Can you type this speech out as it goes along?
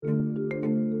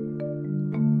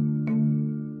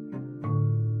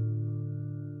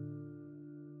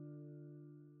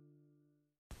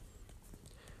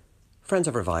Friends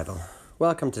of Revival,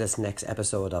 welcome to this next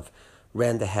episode of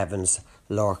Rend the Heavens,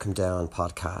 Lord Come Down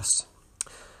podcast.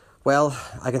 Well,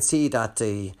 I can see that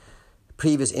the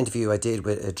previous interview I did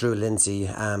with Drew Lindsay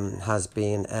has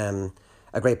been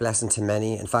a great blessing to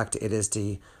many. In fact, it is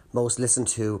the most listened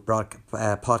to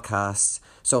podcast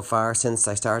so far since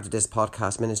I started this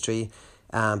podcast ministry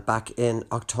back in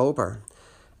October.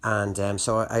 And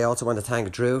so I also want to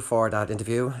thank Drew for that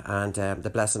interview and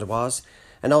the blessing it was.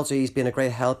 And also he's been a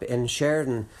great help in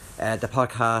sharing the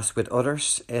podcast with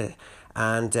others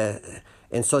and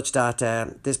in such that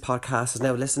this podcast is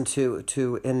now listened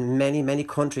to in many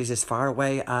countries as far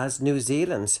away as New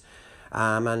Zealand.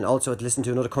 And also listened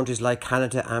to in other countries like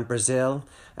Canada and Brazil,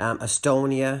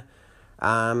 Estonia,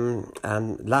 and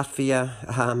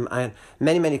Latvia, and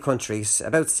many countries,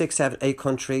 about 6, 7, 8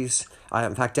 countries.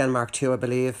 In fact, Denmark too, I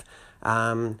believe.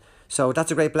 So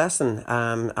that's a great blessing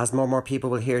as more and more people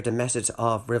will hear the message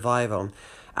of revival.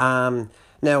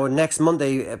 Now, next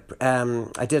Monday,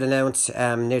 I did announce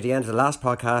near the end of the last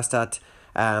podcast that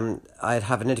I'd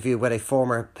have an interview with a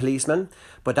former policeman,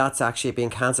 but that's actually being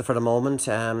cancelled for the moment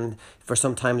for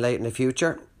some time late in the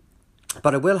future.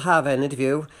 But I will have an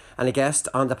interview and a guest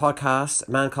on the podcast,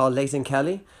 a man called Leighton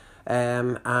Kelly,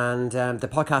 and the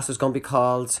podcast is going to be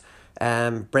called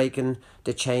Breaking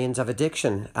the Chains of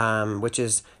Addiction, which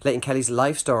is Leighton Kelly's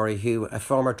life story, who a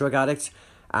former drug addict,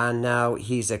 and now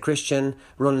he's a Christian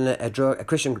running a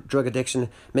Christian drug addiction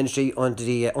ministry under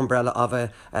the umbrella of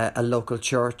a local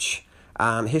church.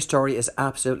 His story is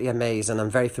absolutely amazing.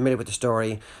 I'm very familiar with the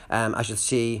story, as you'll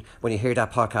see when you hear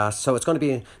that podcast. So it's going to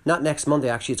be not next Monday,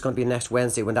 actually, it's going to be next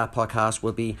Wednesday when that podcast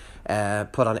will be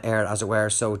put on air, as it were.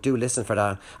 So do listen for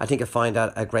that. I think you'll find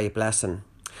that a great blessing.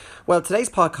 Well, today's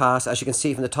podcast, as you can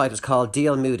see from the title, is called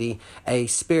D.L. Moody, a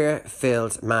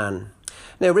Spirit-Filled Man.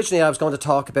 Now, originally I was going to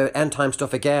talk about end time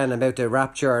stuff again, about the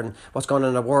rapture and what's going on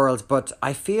in the world, but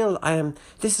I feel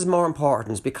this is more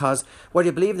important because whether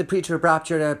you believe in the pre-trib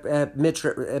rapture,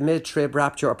 mid-trib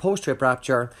rapture or post-trib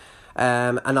rapture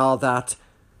and all that,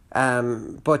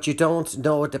 but you don't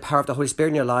know the power of the Holy Spirit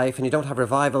in your life and you don't have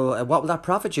revival, what will that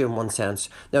profit you in one sense?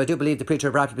 Now, I do believe the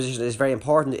pre-trib rapture position is very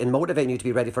important in motivating you to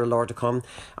be ready for the Lord to come,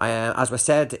 as was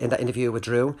said in that interview with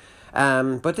Drew.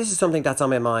 But this is something that's on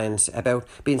my mind about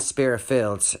being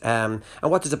Spirit-filled. And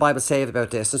what does the Bible say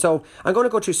about this? And so I'm going to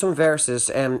go through some verses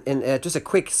in just a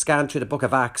quick scan through the book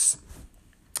of Acts.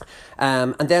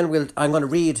 And then I'm going to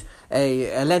read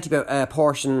a lengthy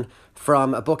portion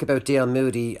from a book about D.L.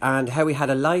 Moody and how he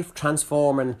had a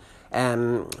life-transforming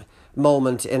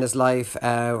moment in his life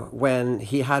when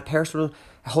he had personal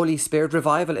Holy Spirit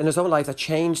revival in his own life that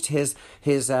changed his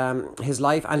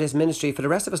life and his ministry for the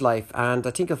rest of his life. And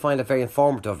I think you'll find it very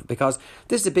informative because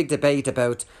this is a big debate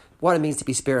about what it means to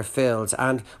be Spirit-filled,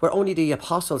 and were only the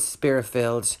apostles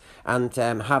Spirit-filled and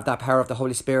have that power of the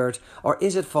Holy Spirit, or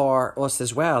is it for us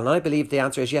as well? And I believe the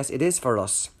answer is yes, it is for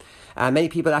us. Many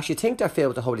people actually think they're filled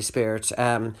with the Holy Spirit,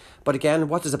 but again,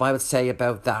 what does the Bible say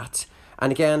about that?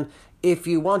 And again, if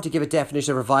you want to give a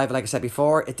definition of revival, like I said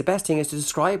before, the best thing is to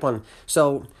describe one.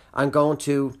 So I'm going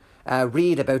to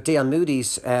read about D.L.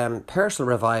 Moody's personal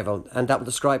revival, and that will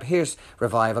describe his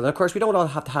revival. And of course, we don't all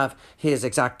have to have his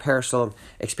exact personal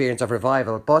experience of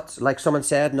revival, but like someone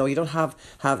said, no, you don't have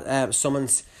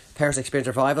someone's personal experience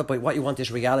of revival, but what you want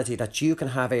is reality, that you can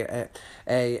have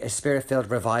a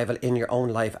Spirit-filled revival in your own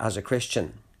life as a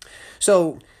Christian.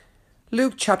 So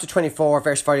Luke chapter 24,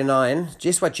 verse 49,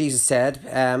 just what Jesus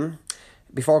said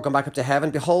before going back up to heaven.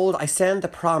 Behold, I send the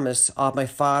promise of my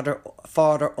Father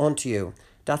unto you.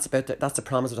 That's the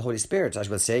promise of the Holy Spirit, as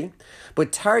we'll see.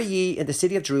 But tarry ye in the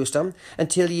city of Jerusalem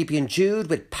until ye be endued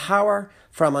with power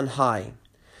from on high.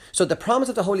 So the promise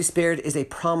of the Holy Spirit is a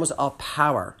promise of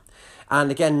power. And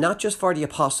again, not just for the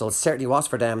apostles, certainly was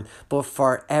for them, but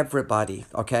for everybody,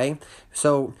 okay?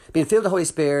 So being filled with the Holy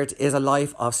Spirit is a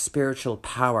life of spiritual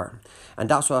power. And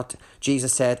that's what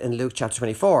Jesus said in Luke chapter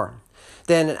 24.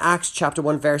 Then in Acts chapter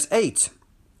 1, verse 8,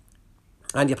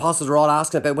 and the apostles were all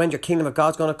asking about when your kingdom of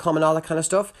God's going to come and all that kind of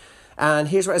stuff. And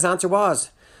here's what his answer was.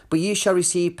 But ye shall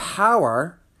receive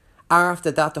power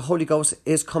after that the Holy Ghost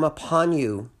is come upon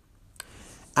you.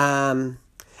 And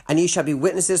ye shall be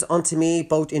witnesses unto me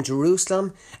both in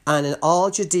Jerusalem and in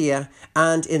all Judea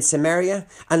and in Samaria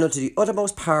and unto the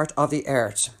uttermost part of the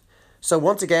earth. So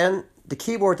once again, the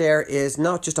key word there is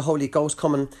not just the Holy Ghost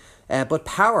coming but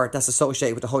power that's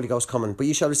associated with the Holy Ghost coming. But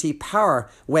you shall receive power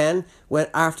when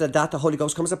after that the Holy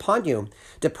Ghost comes upon you.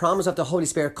 The promise of the Holy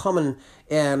Spirit coming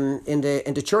in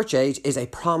the church age is a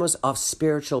promise of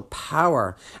spiritual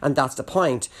power, and that's the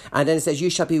point. And then it says, "You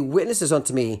shall be witnesses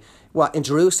unto me." What, in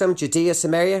Jerusalem, Judea,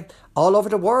 Samaria, all over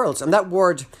the world. And that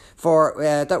word for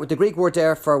the Greek word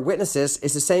there for witnesses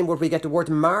is the same word we get the word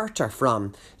martyr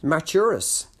from,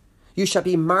 martyros. You shall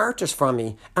be martyrs from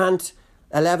me. And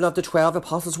 11 of the 12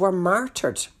 apostles were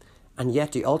martyred. And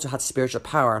yet they also had spiritual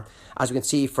power, as we can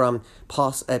see from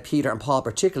Peter and Paul,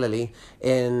 particularly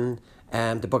in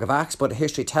the book of Acts. But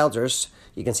history tells us,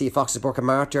 you can see Fox's Book of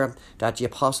Martyr, that the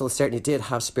apostles certainly did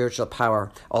have spiritual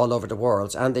power all over the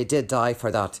world. And they did die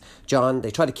for that. John,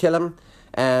 they tried to kill him,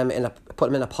 put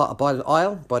him in a pot of boiling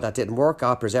oil, but that didn't work.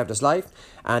 God preserved his life,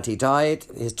 and he died.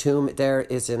 His tomb there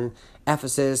is in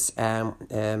Ephesus,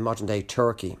 modern day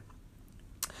Turkey.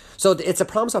 So it's a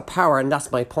promise of power, and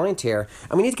that's my point here.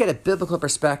 And we need to get a biblical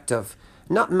perspective,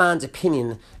 not man's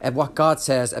opinion of what God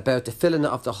says about the filling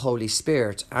of the Holy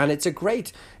Spirit. And it's a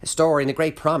great story and a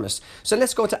great promise. So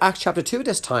let's go to Acts chapter 2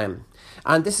 this time.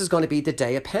 And this is going to be the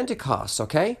day of Pentecost,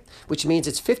 okay? Which means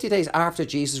it's 50 days after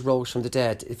Jesus rose from the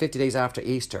dead, 50 days after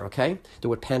Easter, okay? The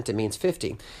word Penta means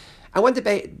 50. And when the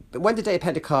day of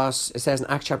Pentecost, it says in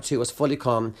Acts chapter 2, was fully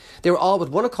come, they were all with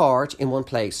one accord in one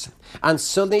place. And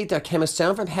suddenly there came a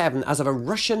sound from heaven as of a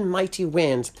rushing mighty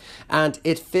wind, and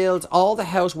it filled all the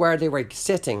house where they were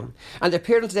sitting. And there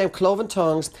appeared unto them cloven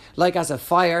tongues, like as of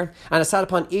fire, and it sat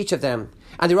upon each of them.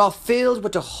 And they were all filled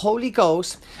with the Holy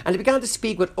Ghost, and they began to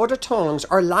speak with other tongues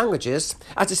or languages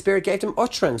as the Spirit gave them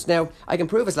utterance. Now, I can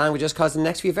prove his languages because the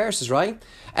next few verses, right?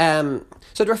 So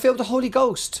they were filled with the Holy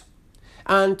Ghost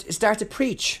and start to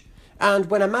preach. And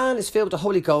when a man is filled with the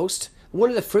Holy Ghost, one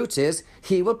of the fruits is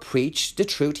he will preach the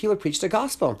truth. He will preach the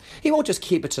gospel. He won't just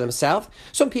keep it to himself.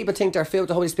 Some people think they're filled with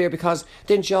the Holy Spirit because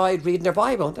they enjoyed reading their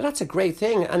Bible. That's a great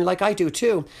thing, and like I do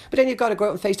too. But then you've got to go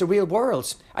out and face the real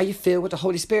world. Are you filled with the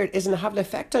Holy Spirit? Isn't it having an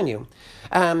effect on you?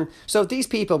 So these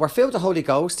people were filled with the Holy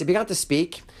Ghost. They began to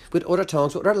speak with other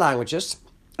tongues, with other languages.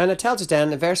 And it tells us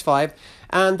then in verse 5,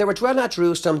 and there were dwelling at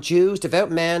Jerusalem Jews, devout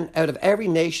men out of every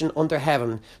nation under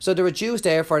heaven. So there were Jews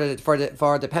there for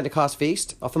the Pentecost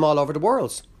feast from all over the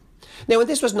world. Now when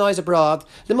this was noised abroad,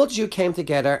 the multitude came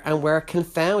together and were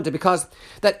confounded, because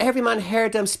that every man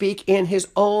heard them speak in his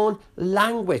own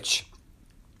language.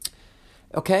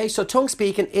 Okay, so tongue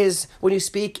speaking is when you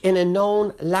speak in a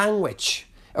known language.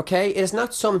 Okay, it is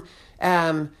not some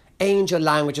angel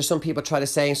language, as some people try to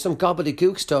say, some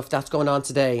gobbledygook stuff that's going on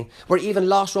today, where even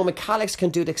lost Roman Catholics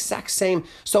can do the exact same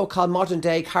so-called modern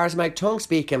day charismatic tongue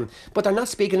speaking, but they're not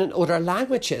speaking in other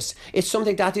languages. It's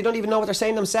something that they don't even know what they're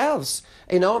saying themselves,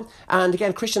 you know. And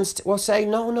again, Christians will say,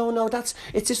 no,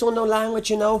 it's this unknown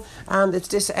language, you know, and it's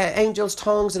this angels'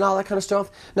 tongues and all that kind of stuff.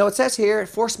 Now it says here,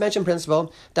 first mention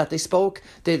principle, that they spoke,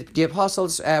 the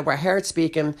apostles were heard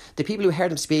speaking, the people who heard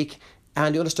them speak,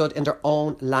 and they understood in their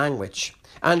own language.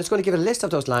 And it's going to give a list of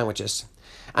those languages.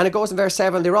 And it goes in verse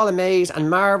 7, they were all amazed and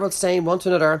marvelled, saying one to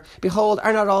another, behold,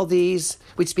 are not all these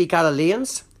which speak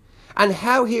Galileans? And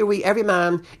how hear we every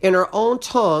man in our own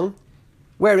tongue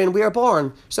wherein we are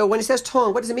born? So when he says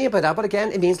tongue, what does he mean by that? But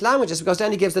again, it means languages, because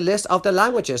then he gives the list of the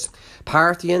languages.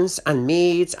 Parthians and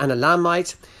Medes and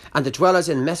Elamites, and the dwellers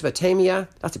in Mesopotamia,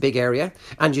 that's a big area,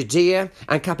 and Judea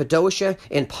and Cappadocia,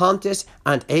 in Pontus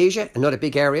and Asia, another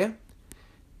big area,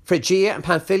 Phrygia and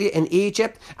Pamphylia in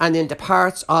Egypt, and in the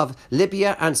parts of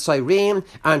Libya and Cyrene,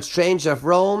 and strangers of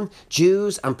Rome,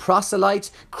 Jews and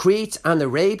proselytes, Crete and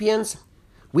Arabians.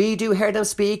 We do hear them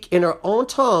speak in our own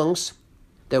tongues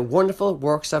the wonderful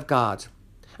works of God.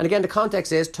 And again, the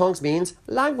context is tongues means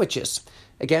languages.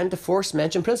 Again, the first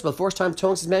mentioned principle. First time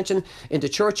tongues is mentioned in the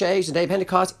church age, the day of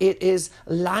Pentecost, it is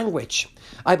language.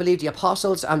 I believe the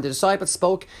apostles and the disciples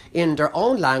spoke in their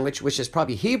own language, which is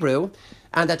probably Hebrew,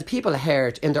 and that the people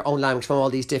heard in their own language from all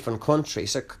these different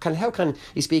countries. So how can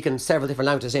you speak in several different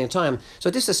languages at the same time? So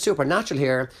this is supernatural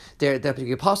here.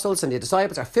 The apostles and the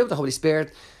disciples are filled with the Holy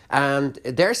Spirit, and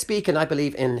they're speaking, I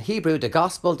believe, in Hebrew, the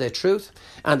gospel, the truth,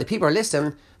 and the people are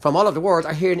listening from all over the world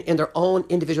are hearing in their own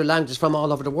individual languages from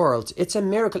all over the world. It's a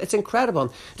miracle. It's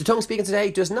incredible. The tongue speaking today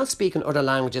does not speak in other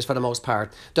languages for the most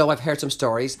part, though I've heard some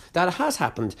stories that it has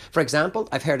happened. For example,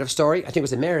 I've heard of a story, I think it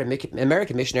was an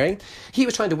American missionary. He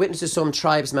was trying to witness to some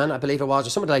tribesman, I believe it was, or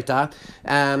something like that,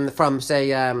 from,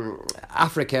 say,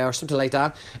 Africa or something like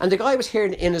that. And the guy was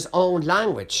hearing in his own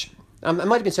language. It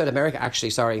might have been South America, actually,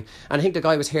 sorry. And I think the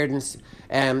guy was hearing,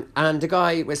 and the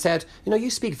guy said, you know, you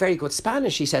speak very good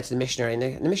Spanish, he said to the missionary. And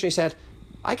the missionary said,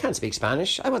 I can't speak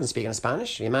Spanish. I wasn't speaking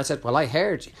Spanish. The man said, well, I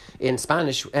heard in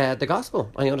Spanish the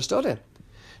gospel. I understood it.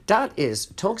 That is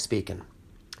tongue speaking.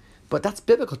 But that's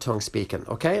biblical tongue speaking,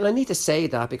 okay? And I need to say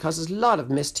that because there's a lot of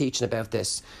misteaching about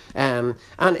this. And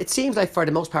it seems like for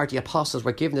the most part the apostles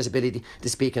were given this ability to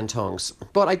speak in tongues.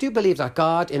 But I do believe that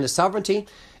God, in his sovereignty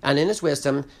and in his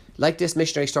wisdom, like this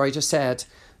missionary story just said,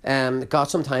 God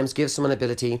sometimes gives someone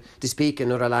ability to speak in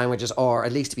other languages, or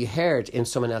at least to be heard in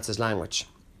someone else's language.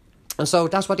 And so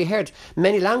that's what they heard.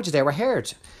 Many languages there were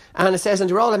heard. And it says, and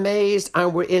they were all amazed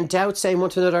and were in doubt, saying one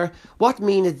to another, what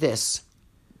meaneth this?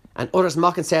 And others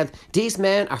mocking said, these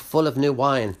men are full of new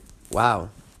wine. Wow.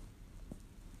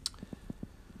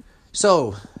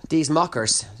 So these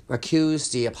mockers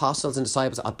accused the apostles and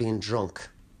disciples of being drunk.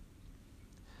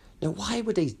 Now, why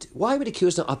would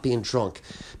accuse them of being drunk?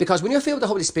 Because when you're filled with the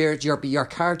Holy Spirit, your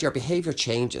character, your behaviour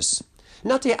changes.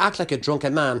 Not to act like a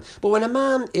drunken man, but when a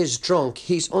man is drunk,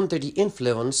 he's under the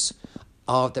influence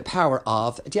of the power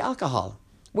of the alcohol.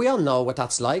 We all know what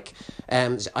that's like.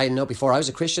 I know before I was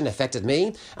a Christian, it affected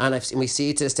me. And we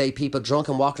see to this day people drunk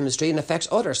and walking in the street, and it affects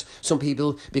others. Some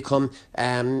people become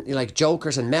like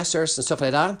jokers and messers and stuff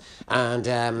like that.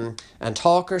 And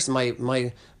talkers.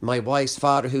 My wife's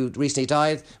father, who recently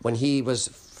died, when he was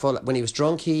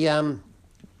drunk, he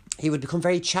would become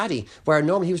very chatty, where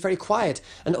normally he was very quiet.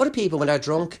 And other people, when they're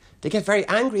drunk, they get very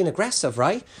angry and aggressive,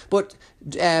 right? But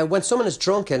when someone is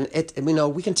drunken,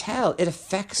 we can tell it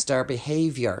affects their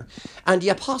behaviour. And the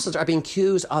apostles are being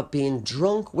accused of being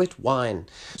drunk with wine.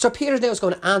 So Peter now is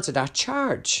going to answer that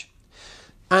charge.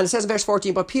 And it says in verse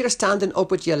 14, but Peter standing up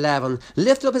with the 11,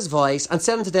 lifted up his voice and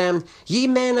said unto them, ye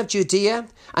men of Judea,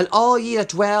 and all ye that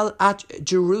dwell at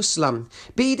Jerusalem,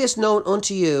 be this known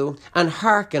unto you, and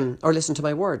hearken or listen to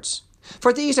my words.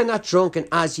 For these are not drunken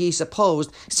as ye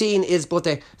supposed, seeing it is but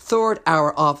the third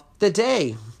hour of the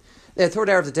day. The third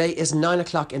hour of the day is 9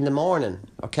 o'clock in the morning,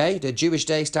 okay? The Jewish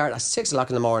day starts at 6 o'clock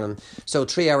in the morning. So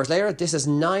 3 hours later, this is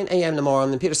 9 a.m. in the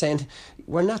morning. And Peter's saying,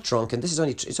 we're not drunk, and it's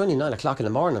only 9 o'clock in the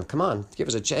morning. Come on, give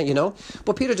us a chance,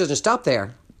 But Peter doesn't stop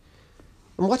there.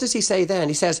 And what does he say then?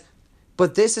 He says,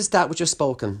 but this is that which is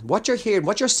spoken. What you're hearing,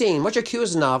 what you're seeing, what you're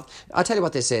accusing of, I'll tell you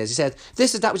what this is. He said,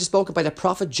 this is that which is spoken by the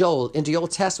prophet Joel in the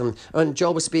Old Testament, when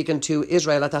Joel was speaking to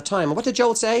Israel at that time. And what did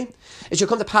Joel say? It shall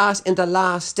come to pass in the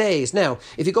last days. Now,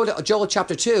 if you go to Joel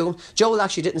chapter 2, Joel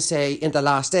actually didn't say in the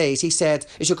last days. He said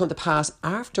it shall come to pass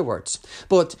afterwards.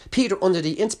 But Peter, under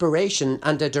the inspiration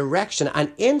and the direction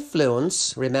and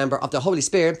influence, remember, of the Holy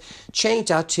Spirit, changed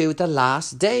that to the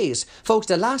last days. Folks,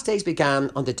 the last days began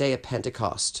on the day of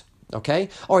Pentecost. Okay?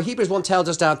 Or Hebrews 1 tells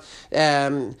us that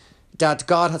that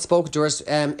God had spoken to us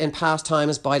in past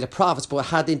times by the prophets, but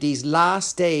had in these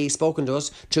last days spoken to us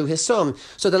through his Son.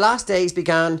 So the last days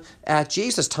began at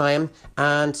Jesus' time,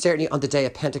 and certainly on the day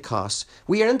of Pentecost.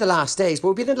 We are in the last days, but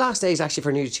we've been in the last days actually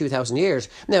for nearly 2,000 years.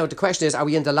 Now, the question is, are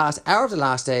we in the last hour of the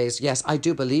last days? Yes, I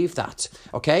do believe that.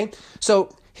 Okay? So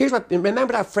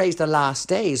remember that phrase, the last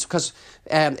days, because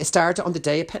it started on the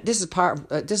day. This is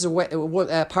part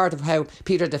of how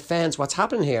Peter defends what's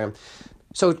happening here.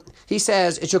 So he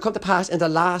says, it shall come to pass in the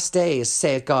last days,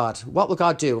 saith God. What will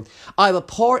God do? I will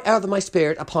pour out of my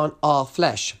spirit upon all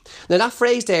flesh. Now that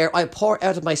phrase there, I pour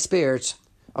out of my spirit,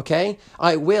 okay?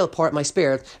 I will pour out my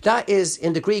spirit. That is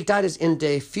in the Greek, that is in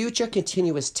the future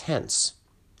continuous tense.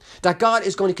 That God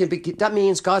is going to be, that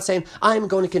means God saying, I'm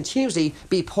going to continuously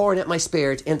be pouring out my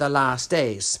spirit in the last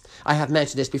days. I have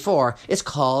mentioned this before. It's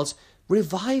called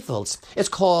revivals. It's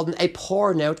called a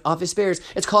pouring out of his spirit.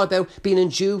 It's called about being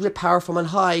endued with power from on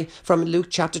high, from Luke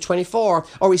chapter 24,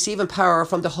 or receiving power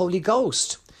from the Holy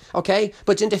Ghost. Okay?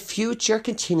 But in the future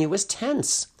continuous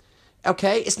tense.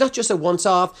 Okay? It's not just a once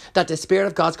off that the Spirit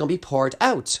of God's going to be poured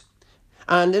out.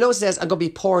 And notice it says, I'm going to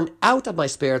be pouring out of my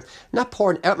spirit, not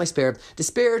pouring out my spirit. The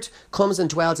Spirit comes and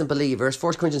dwells in believers.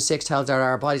 1 Corinthians 6 tells us that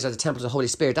our bodies are the temples of the Holy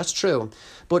Spirit. That's true.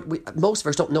 But most of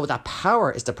us don't know that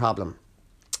power is the problem.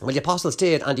 Well, the apostles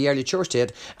did, and the early church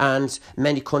did, and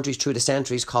many countries through the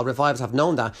centuries called revivals have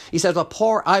known that. He said,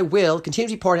 well, I will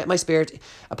continually pour out my spirit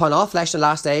upon all flesh in the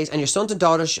last days, and your sons and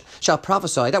daughters shall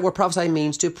prophesy. That word prophesy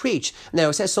means to preach. Now,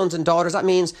 it says sons and daughters. That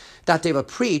means that they will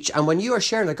preach, and when you are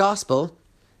sharing the gospel,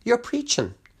 you're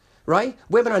preaching. Right?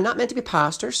 Women are not meant to be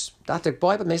pastors. That the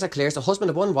Bible makes that clear. It's a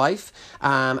husband of one wife.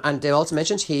 And they also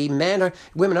mentions women are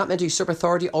not meant to usurp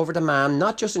authority over the man,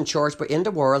 not just in church, but in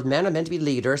the world. Men are meant to be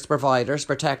leaders, providers,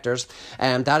 protectors.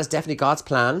 That is definitely God's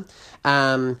plan.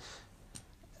 So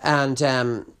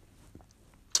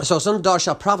some of daughters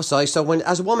shall prophesy. So when,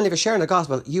 as a woman, if you're sharing the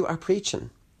gospel, you are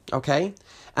preaching. Okay?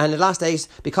 And in the last days,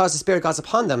 because the Spirit of God's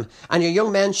upon them, and your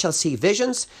young men shall see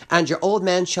visions, and your old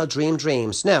men shall dream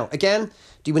dreams. Now, again,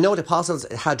 do we know the apostles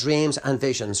had dreams and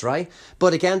visions, right?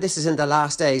 But again, this is in the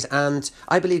last days, and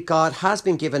I believe God has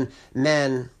been given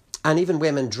men and even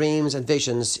women dreams and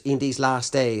visions in these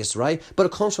last days, right? But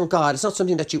it comes from God. It's not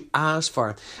something that you ask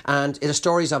for. And it is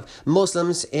stories of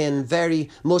Muslims in very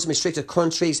Muslim restricted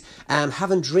countries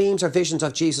having dreams or visions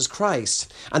of Jesus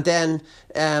Christ. And then,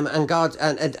 and God,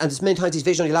 and as many times these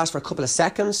visions only last for a couple of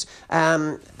seconds.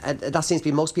 And that seems to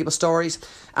be most people's stories.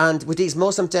 And with these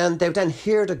Muslims then, they would then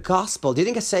hear the gospel. They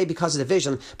didn't get saved because of the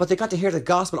vision, but they got to hear the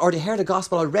gospel, or they heard the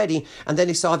gospel already, and then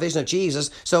they saw a vision of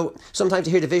Jesus. So sometimes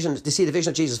they hear the vision, they see the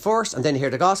vision of Jesus first, and then they hear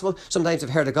the gospel. Sometimes they've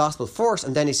heard the gospel first,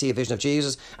 and then they see a vision of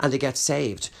Jesus, and they get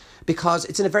saved. Because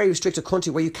it's in a very restricted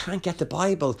country where you can't get the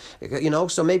Bible,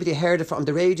 so maybe they heard it from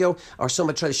the radio, or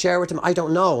someone tried to share with them, I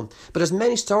don't know. But there's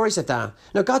many stories of that.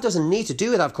 Now, God doesn't need to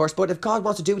do it, of course, but if God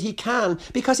wants to do it, he can,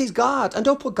 because he's God, and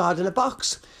don't put God in a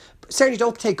box. Certainly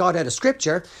don't take God out of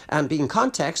Scripture and be in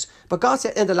context, but God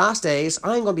said in the last days,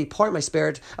 I'm going to be pouring my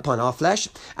Spirit upon all flesh,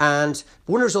 and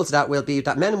one result of that will be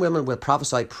that men and women will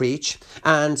prophesy, preach,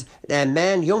 and young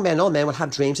men, old men will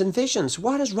have dreams and visions.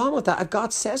 What is wrong with that if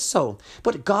God says so?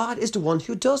 But God is the one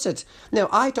who does it. Now,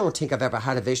 I don't think I've ever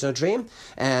had a vision or dream.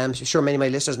 Sure, many of my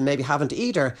listeners maybe haven't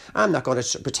either. I'm not going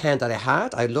to pretend that I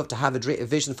had. I'd love to have a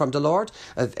vision from the Lord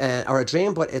or a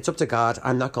dream, but it's up to God.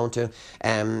 I'm not going to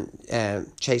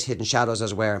chase hidden shadows,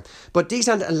 as it were. But these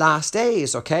are the last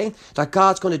days, okay, that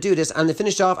God's going to do this. And they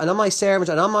finished off, and on my servants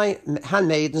and on my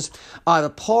handmaidens, I will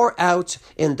pour out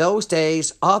in those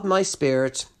days of my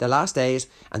Spirit, the last days,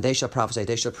 and they shall prophesy,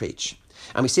 they shall preach.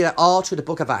 And we see that all through the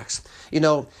book of Acts.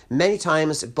 Many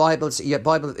times the Bible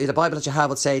that you have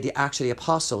would say the Acts of the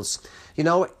Apostles.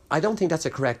 I don't think that's a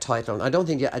correct title. I don't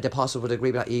think the apostles would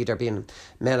agree with that either, being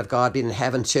men of God, being in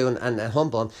heaven too, and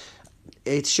humble.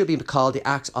 It should be called the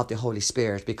Acts of the Holy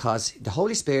Spirit, because the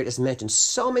Holy Spirit is mentioned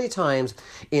so many times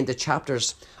in the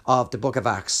chapters of the book of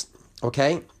Acts,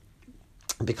 okay?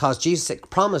 Because Jesus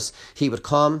promised he would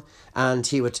come and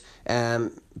he would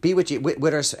be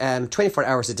with us 24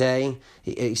 hours a day.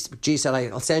 Jesus said,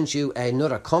 I'll send you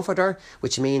another comforter,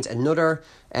 which means another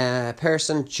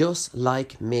person just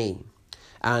like me.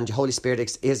 And the Holy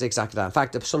Spirit is exactly that. In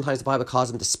fact, sometimes the Bible calls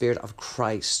him the Spirit of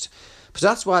Christ. So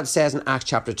that's what it says in Acts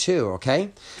chapter 2, okay?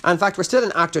 And in fact, we're still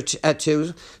in Acts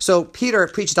 2. So Peter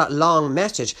preached that long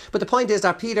message. But the point is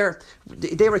that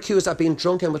they were accused of being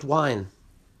drunken with wine.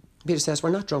 Peter says, we're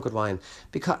not drunk with wine.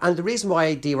 And the reason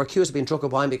why they were accused of being drunk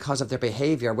with wine, because of their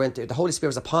behaviour, when the Holy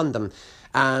Spirit was upon them,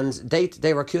 and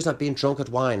they were accused of being drunk with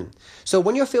wine. So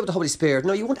when you're filled with the Holy Spirit,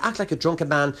 no, you won't act like a drunken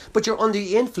man, but you're under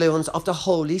the influence of the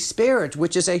Holy Spirit,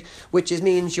 which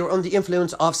means you're under the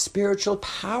influence of spiritual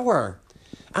power.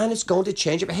 And it's going to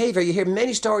change your behaviour. You hear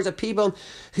many stories of people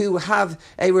who have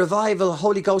a revival,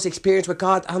 Holy Ghost experience with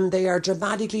God, and they are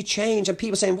dramatically changed. And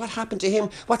people saying, what happened to him?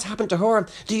 What's happened to her?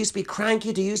 Do you used to be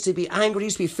cranky? Do you used to be angry? Do you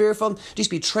used to be fearful? Do you used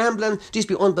to be trembling? Do you used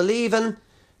to be unbelieving?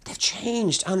 They've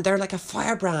changed, and they're like a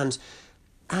firebrand.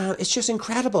 It's just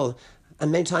incredible.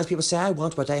 And many times people say, I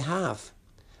want what they have.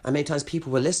 And many times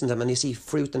people will listen to them, and you see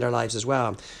fruit in their lives as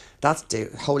well. That's the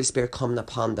Holy Spirit coming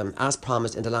upon them, as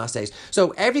promised in the last days.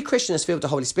 So every Christian is filled with the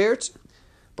Holy Spirit,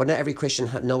 but not every Christian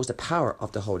knows the power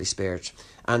of the Holy Spirit.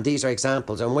 And these are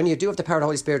examples. And when you do have the power of the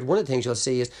Holy Spirit, one of the things you'll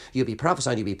see is you'll be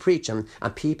prophesying, you'll be preaching,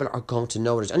 and people are going to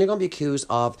notice. And you're going to be accused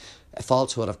of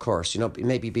falsehood, of course.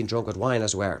 Maybe being drunk with wine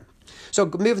as well. So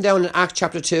moving down in Acts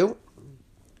chapter 2.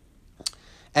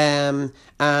 And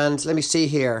let me see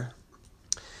here.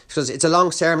 Because it's a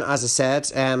long sermon, as I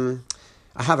said.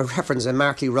 I have a reference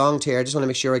markedly wronged here. I just want to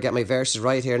make sure I get my verses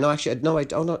right here. I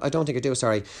don't think I do,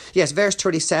 sorry. Yes, verse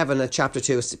 37 of chapter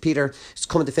 2. Peter is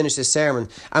coming to finish this sermon.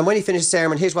 And when he finished the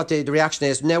sermon, here's what the reaction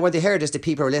is. Now, when they heard this, the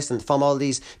people were listening from all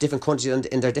these different countries and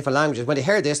in their different languages. When they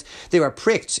heard this, they were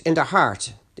pricked in their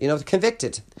heart,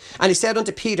 convicted. And he said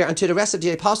unto Peter and to the rest of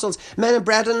the apostles, Men and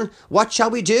brethren, what shall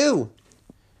we do?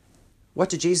 What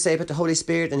did Jesus say about the Holy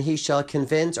Spirit? And he shall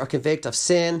convince or convict of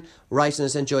sin,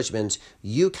 righteousness and judgment.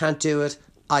 You can't do it.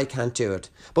 I can't do it.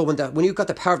 But when you've got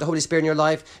the power of the Holy Spirit in your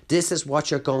life, this is what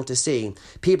you're going to see.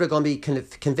 People are going to be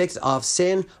convicted of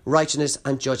sin, righteousness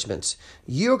and judgment.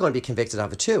 You're going to be convicted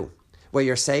of it too, whether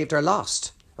you're saved or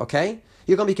lost. Okay?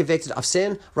 You're going to be convicted of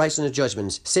sin, righteousness and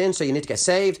judgment. Sin, so you need to get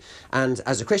saved. And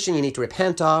as a Christian, you need to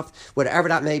repent of, whatever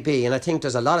that may be. And I think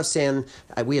there's a lot of sin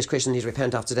we as Christians need to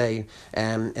repent of today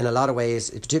in a lot of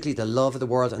ways, particularly the love of the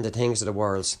world and the things of the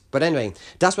world. But anyway,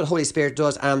 that's what the Holy Spirit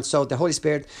does. And so the Holy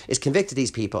Spirit is convicted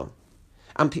these people.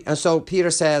 And so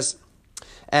Peter says,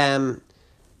 then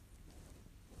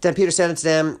Peter said unto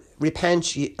them,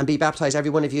 repent and be baptized, every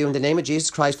one of you, in the name of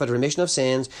Jesus Christ for the remission of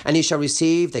sins, and you shall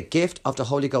receive the gift of the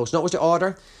Holy Ghost. What was the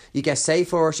order? You get saved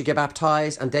first, you get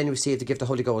baptized, and then you receive the gift of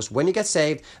the Holy Ghost. When you get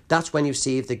saved, that's when you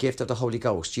receive the gift of the Holy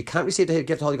Ghost. You can't receive the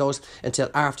gift of the Holy Ghost until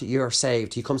after you're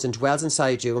saved. He comes and dwells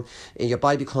inside you, and your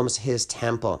body becomes his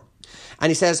temple. And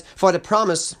he says, for the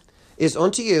promise is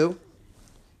unto you,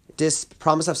 this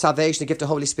promise of salvation, the gift of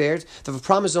the Holy Spirit, the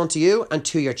promise unto you and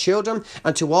to your children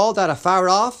and to all that are far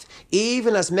off,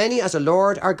 even as many as the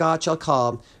Lord our God shall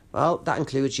call. Well, that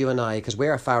includes you and I, because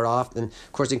we're far off, and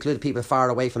of course it included people far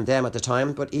away from them at the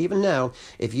time. But even now,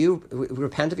 if you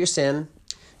repent of your sin,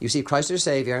 you receive Christ as your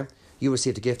Saviour, you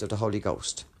receive the gift of the Holy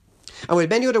Ghost. And with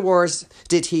many other words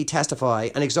did he testify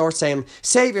and exhort, saying,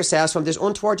 save yourselves from this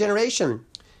untoward generation.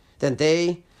 Then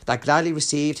they that gladly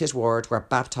received his word were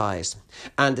baptized.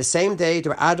 And the same day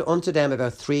there were added unto them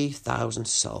about 3,000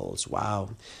 souls.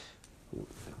 Wow.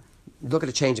 Look at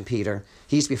the change in Peter.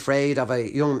 He used to be afraid of a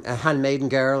handmaiden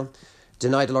girl,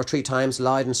 denied the Lord 3 times,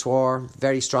 lied and swore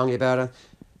very strongly about it.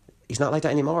 He's not like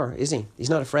that anymore, is he? He's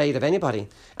not afraid of anybody.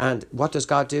 And what does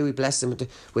God do? He blesses him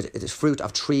with the fruit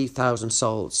of 3,000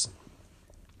 souls.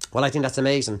 Well, I think that's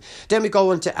amazing. Then we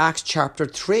go into Acts chapter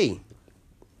 3.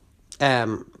 I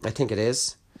think it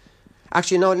is.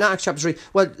 Actually, no, not Acts chapter 3.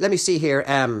 Well, let me see here.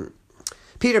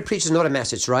 Peter preaches another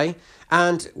message, right?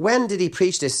 And when did he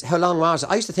preach this? How long was it?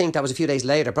 I used to think that was a few days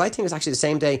later, but I think it was actually the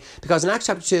same day. Because in Acts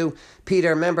chapter 2, Peter,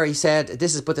 remember, he said,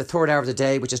 this is but the third hour of the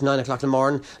day, which is 9 o'clock in the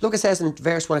morning. Look, it says in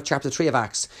verse 1 of chapter 3 of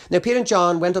Acts. Now, Peter and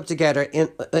John went up together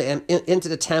into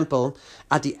the temple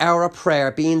at the hour of prayer,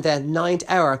 being the 9th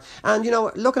hour. And,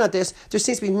 looking at this, there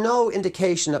seems to be no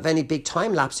indication of any big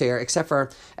time lapse here, except for,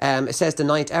 it says the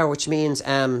 9th hour, which means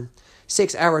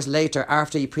 6 hours later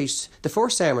after he preached the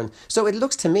first sermon. So it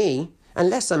looks to me,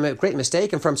 unless I'm a great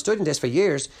mistake, and from studying this for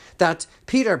years, that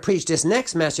Peter preached this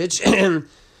next message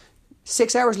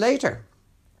 6 hours later.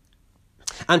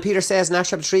 And Peter says in Acts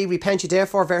chapter 3, repent ye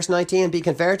therefore, verse 19, and be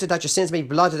converted, that your sins may be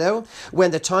blotted out,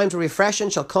 when the time to refreshing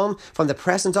shall come from the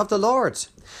presence of the Lord.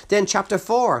 Then chapter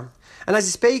 4, and as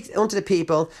he spake unto the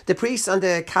people, the priests and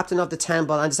the captain of the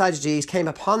temple and the Sadducees came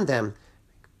upon them.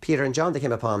 Peter and John they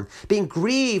came upon, being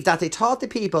grieved that they taught the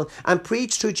people and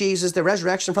preached through Jesus the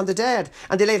resurrection from the dead.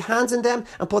 And they laid hands on them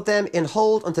and put them in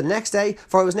hold until the next day,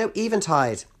 for it was now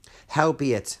eventide.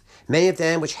 Howbeit, many of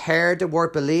them which heard the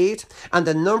word believed, and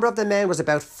the number of the men was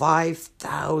about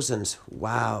 5,000.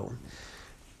 Wow.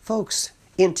 Folks,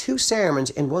 in 2 sermons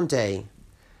in one day,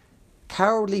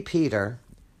 cowardly Peter,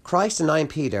 Christ denying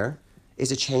Peter,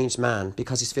 is a changed man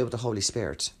because he's filled with the Holy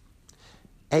Spirit.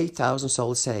 8,000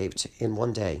 souls saved in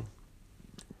one day.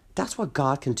 That's what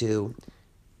God can do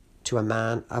to a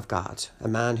man of God, a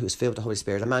man who's filled with the Holy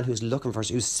Spirit, a man who's looking for,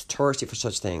 who's thirsty for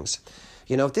such things.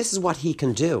 This is what he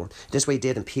can do. This way he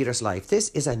did in Peter's life. This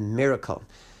is a miracle.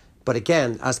 But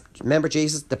again, remember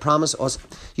Jesus, the promise was,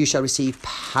 you shall receive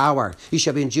power. You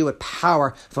shall be endued with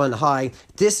power from on high.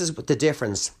 This is the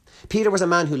difference. Peter was a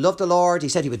man who loved the Lord. He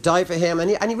said he would die for him, and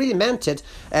he really meant it.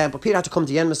 But Peter had to come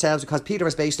to the end of himself, because Peter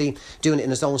was basically doing it in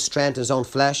his own strength, in his own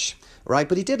flesh, right?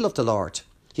 But he did love the Lord.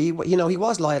 He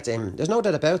was loyal to him. There's no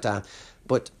doubt about that.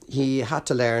 But he had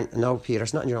to learn, no, Peter,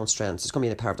 it's not in your own strength. It's going to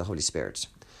be in the power of the Holy Spirit.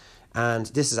 And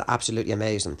this is absolutely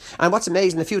amazing. And what's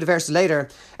amazing, a few of the verses later,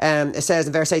 it says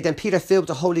in verse 8, then Peter filled with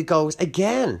the Holy Ghost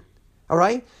again. All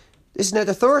right? This is now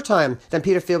the third time then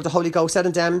Peter filled with the Holy Ghost, said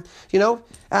unto them,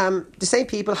 the same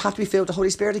people have to be filled with the Holy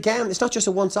Spirit again. It's not just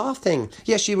a once-off thing.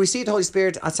 Yes, you receive the Holy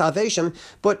Spirit at salvation,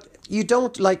 but you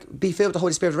don't be filled with the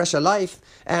Holy Spirit the rest of your life.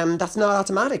 That's not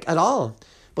automatic at all.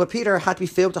 But Peter had to be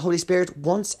filled with the Holy Spirit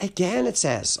once again, it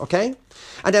says, okay?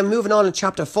 And then moving on in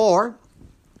chapter 4,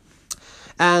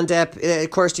 and of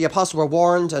course the apostles were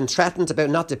warned and threatened about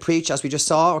not to preach, as we just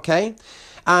saw, okay?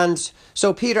 And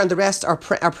so Peter and the rest are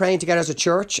praying together as a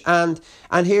church, and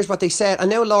here's what they said. And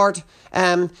now, Lord,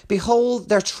 behold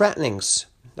their threatenings,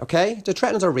 okay? The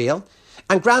threatenings are real.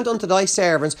 And grant unto thy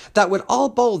servants that with all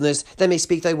boldness they may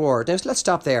speak thy word. Now, let's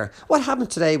stop there. What happens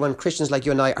today when Christians like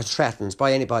you and I are threatened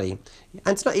by anybody?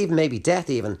 And it's not even maybe death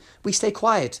even. We stay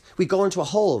quiet. We go into a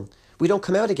hole. We don't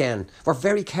come out again. We're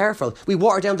very careful. We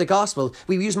water down the gospel.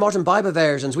 We use modern Bible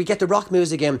versions. We get the rock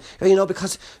music in,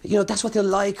 because, that's what they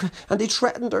like. And they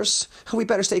threatened us. And we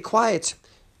better stay quiet.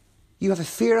 You have a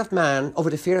fear of man over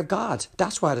the fear of God.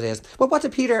 That's what it is. Well, what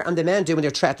did Peter and the men do when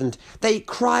they're threatened? They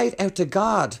cried out to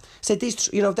God. Said, they're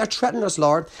threatening us,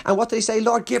 Lord. And what did they say?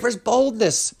 Lord, give us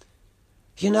boldness.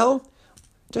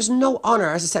 There's no honour,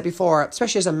 as I said before,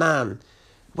 especially as a man,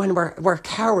 when we're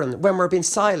cowering, when we're being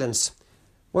silenced,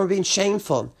 when we're being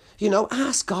shameful.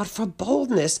 ask God for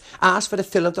boldness. Ask for the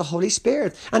filling of the Holy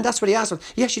Spirit. And that's what he asked for.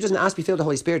 Yes, he doesn't ask to be filled with the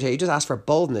Holy Spirit here. He just asks for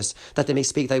boldness that they may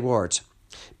speak thy word.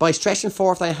 By stretching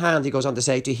forth thy hand, he goes on to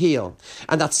say, to heal,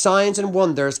 and that signs and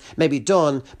wonders may be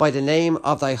done by the name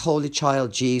of thy holy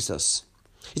child Jesus.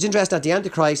 It's interesting that the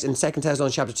Antichrist in 2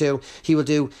 Thessalonians chapter 2,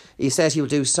 he says he will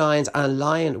do signs and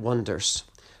lying wonders.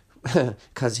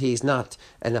 Because he's not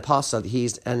an apostle,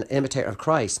 he's an imitator of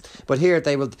Christ. But here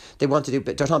they're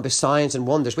talking about signs and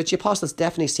wonders, which the apostles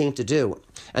definitely seemed to do.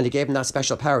 And he gave them that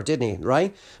special power, didn't he?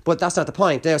 Right? But that's not the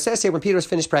point. Now it says here, when Peter was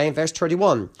finished praying, verse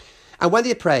 31, and when they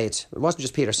had prayed, it wasn't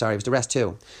just Peter, sorry, it was the rest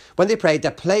too. When they prayed, the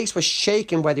place was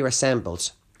shaken where they were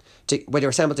assembled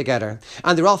together.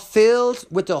 And they were all filled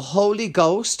with the Holy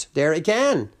Ghost. There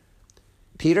again.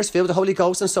 Peter's filled with the Holy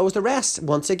Ghost, and so is the rest.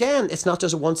 Once again, it's not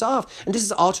just a once off. And this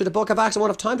is all through the book of Acts. I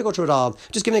won't have time to go through it all.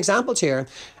 Just giving examples here.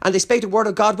 And they spake the word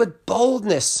of God with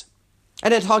boldness.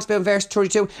 And then it talks about in verse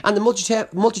 32, and the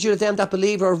multitude of them that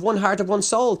believed were of one heart, of one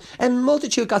soul. And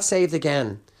multitude got saved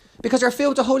again, because they're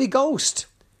filled with the Holy Ghost.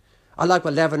 I like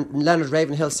what Leonard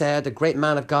Ravenhill said, the great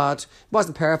man of God.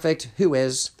 Wasn't perfect. Who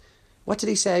is? What did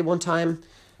he say one time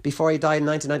before he died in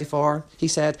 1994? He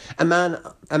said, a man,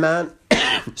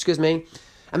 excuse me,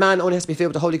 a man only has to be filled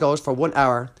with the Holy Ghost for 1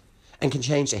 hour and can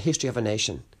change the history of a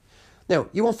nation. Now,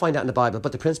 you won't find that in the Bible,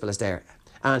 but the principle is there.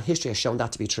 And history has shown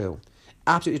that to be true.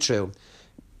 Absolutely true.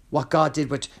 What God did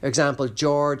with, for example,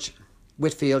 George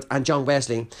Whitefield and John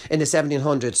Wesley in the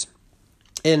 1700s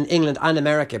in England and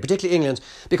America, particularly England,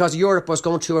 because Europe was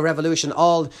going through a revolution.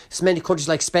 Many countries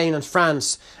like Spain and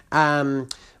France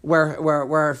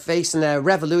were facing a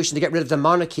revolution to get rid of the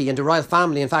monarchy and the royal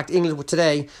family. In fact, England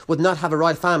today would not have a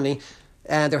royal family.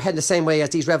 They're heading the same way as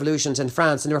these revolutions in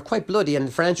France, and they were quite bloody. And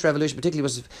the French Revolution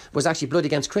particularly was actually bloody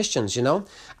against Christians,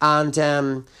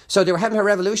 And so they were having a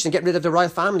revolution, getting rid of the royal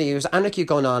family. There was anarchy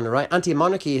going on, right?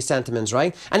 Anti-monarchy sentiments,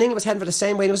 right? And England was heading for the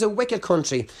same way. It was a wicked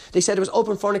country. They said there was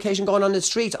open fornication going on in the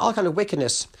streets, all kind of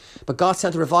wickedness. But God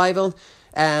sent a revival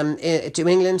to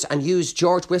England and used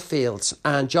George Whitefield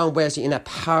and John Wesley in a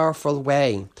powerful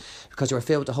way, because they were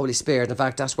filled with the Holy Spirit. In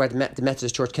fact, that's where the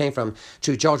Methodist Church came from,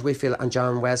 through George Whitefield and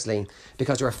John Wesley,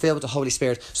 because they were filled with the Holy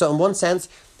Spirit. So in one sense,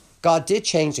 God did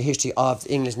change the history of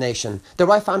the English nation. The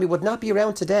royal family would not be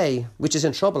around today, which is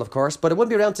in trouble, of course, but it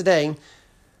wouldn't be around today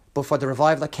but for the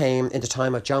revival that came in the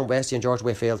time of John Wesley and George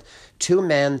Whitefield, two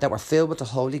men that were filled with the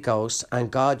Holy Ghost,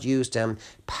 and God used them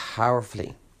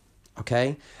powerfully.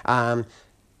 Okay?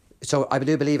 So I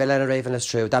do believe Leonard Raven is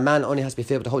true. That man only has to be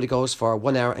filled with the Holy Ghost for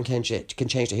 1 hour and can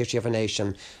change the history of a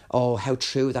nation. Oh, how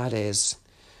true that is.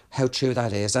 How true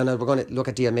that is. And we're going to look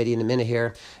at D.L. Moody in a minute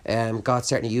here. God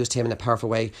certainly used him in a powerful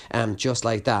way, just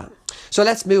like that. So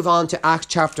let's move on to Acts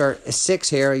chapter 6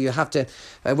 here.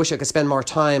 I wish I could spend more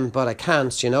time, but I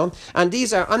can't, And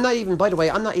I'm not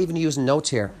even using notes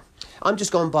here. I'm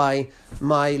just going by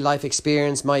my life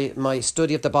experience, my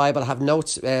study of the Bible. I have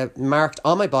notes marked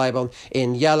on my Bible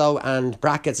in yellow and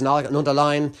brackets and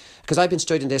underline, because I've been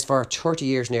studying this for 30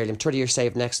 years nearly. I'm 30 years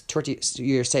saved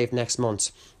next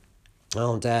month.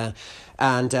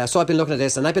 And so I've been looking at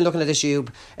this, and I've been looking at this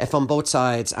from both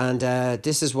sides, and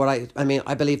this is what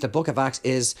I believe the book of Acts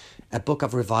is a book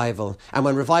of revival. And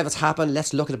when revivals happen,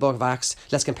 let's look at the book of Acts,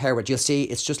 let's compare it. You'll see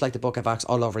it's just like the book of Acts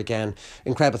all over again.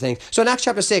 Incredible thing. So in Acts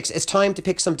chapter 6, it's time to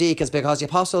pick some deacons, because the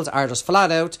apostles are just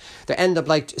flat out, they end up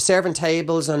like serving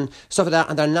tables and stuff like that,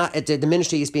 and they're not, the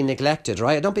ministry is being neglected,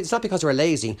 right? It's not because they were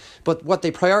lazy, but what they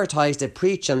prioritized, the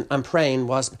preaching and praying,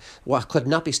 was what could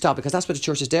not be stopped, because that's what the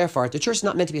church is there for. The church is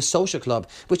not meant to be a social club,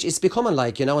 which is becoming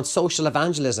like, and social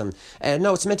evangelism.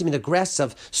 No, it's meant to be an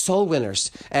aggressive soul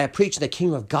winners, preaching the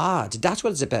kingdom of God. That's what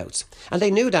it's about. And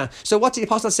they knew that. So what did the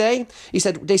apostles say?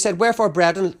 They said, wherefore,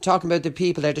 brethren, talking about the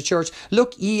people there, the church,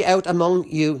 look ye out among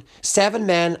you 7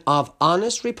 men of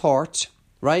honest report,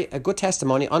 right? A good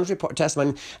testimony, honest report,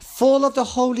 testimony, full of the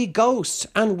Holy Ghost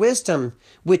and wisdom,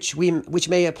 which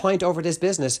may appoint over this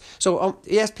business. So,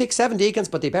 yes, pick 7 deacons,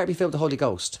 but they better be filled with the Holy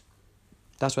Ghost.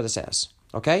 That's what it says.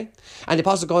 Okay? And the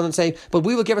apostles go on and say, but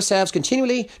we will give ourselves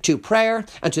continually to prayer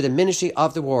and to the ministry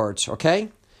of the word. Okay?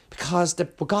 Because the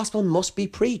gospel must be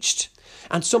preached.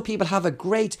 And some people have a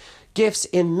great gifts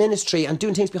in ministry and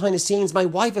doing things behind the scenes. My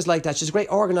wife is like that. She's a great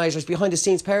organizer, she's behind the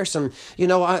scenes person,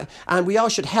 and we all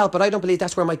should help, but I don't believe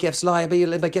that's where my gifts lie. I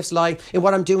believe my gifts lie in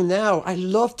what I'm doing now. I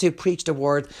love to preach the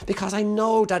word, because I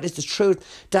know that is the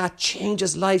truth that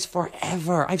changes lives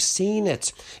forever. I've seen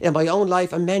it in my own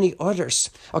life and many others.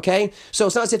 Okay? So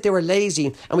it's not as if they were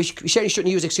lazy, and we certainly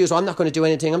shouldn't use excuse, I'm not going to do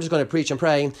anything, I'm just going to preach and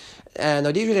pray.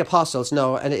 No, these are the apostles,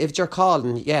 no, and if you're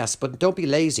called, yes, but don't be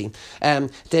lazy.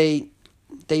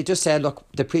 They just said, look,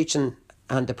 the preaching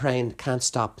and the praying can't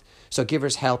stop. So give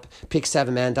us help. Pick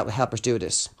 7 men that will help us do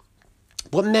this.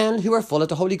 But men who are full of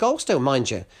the Holy Ghost, though, mind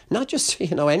you. Not just,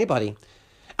 anybody.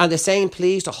 And the same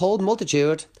pleased the whole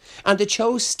multitude. And they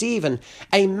chose Stephen,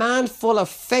 a man full of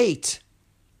faith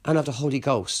and of the Holy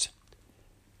Ghost.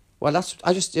 Well, that's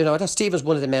Stephen's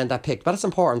one of the men that picked. But that's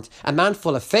important. A man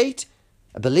full of faith,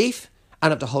 a belief,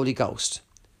 and of the Holy Ghost.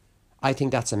 I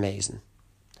think that's amazing.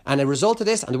 And a result of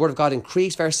this, and the word of God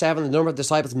increased, verse 7, the number of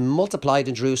disciples multiplied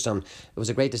in Jerusalem. It was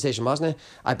a great decision, wasn't it?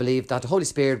 I believe that the Holy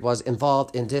Spirit was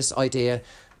involved in this idea.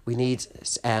 We need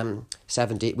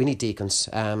we need deacons.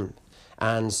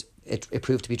 And it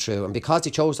proved to be true. And because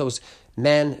he chose those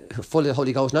men who full of the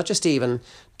Holy Ghost, not just Stephen,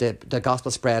 the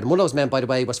gospel spread. And one of those men, by the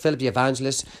way, was Philip the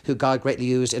evangelist, who God greatly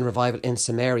used in revival in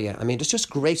Samaria. I mean, there's just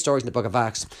great stories in the book of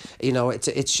Acts.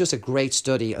 It's just a great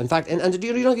study. In fact, and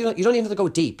you don't even have to go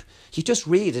deep. You just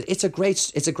read it. It's a great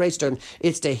story.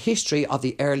 It's the history of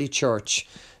the early church,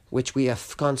 which we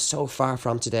have gone so far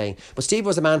from today. But Stephen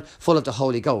was a man full of the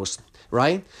Holy Ghost.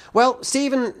 Right? Well,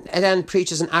 Stephen then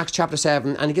preaches in Acts chapter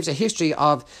 7, and he gives a history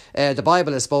of the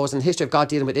Bible, I suppose, and the history of God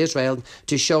dealing with Israel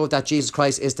to show that Jesus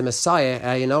Christ is the Messiah,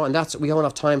 and we don't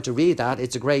have time to read that.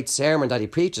 It's a great sermon that he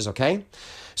preaches, okay?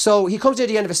 So he comes to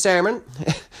the end of his sermon,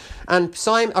 and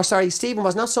Stephen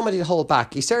was not somebody to hold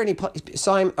back. Stephen,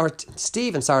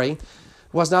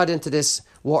 was not into this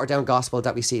watered-down gospel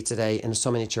that we see today in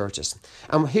so many churches.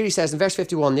 And here he says in verse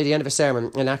 51, near the end of his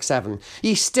sermon in Acts 7,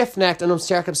 ye stiff-necked and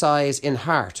uncircumcised in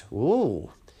heart. Ooh,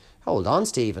 hold on,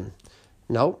 Stephen.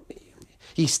 No.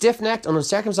 Ye stiff-necked and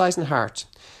uncircumcised in heart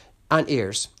and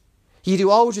ears. Ye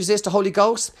do always resist the Holy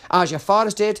Ghost, as your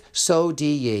fathers did, so do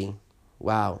ye.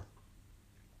 Wow.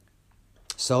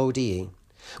 So do ye.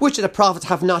 Which of the prophets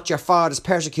have not your fathers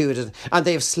persecuted, and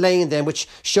they have slain them, which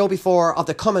show before of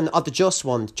the coming of the just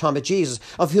one, John Jesus,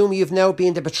 of whom you have now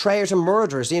been the betrayers and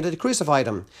murderers, they crucified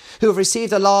him, who have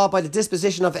received the law by the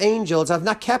disposition of angels, and have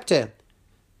not kept it.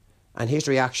 And here's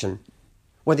the reaction.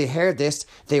 When they heard this,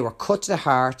 they were cut to the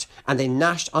heart, and they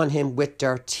gnashed on him with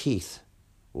their teeth.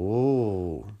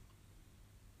 Oh,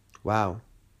 wow.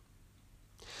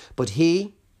 But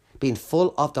he, being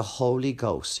full of the Holy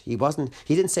Ghost. He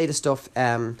didn't say the stuff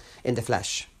in the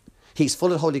flesh. He's full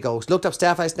of the Holy Ghost. Looked up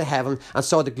steadfast into heaven and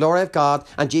saw the glory of God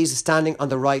and Jesus standing on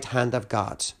the right hand of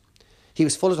God. He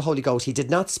was full of the Holy Ghost. He did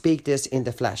not speak this in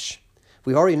the flesh.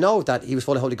 We already know that he was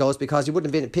full of the Holy Ghost because he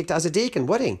wouldn't have been picked as a deacon,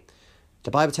 would he? The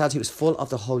Bible tells he was full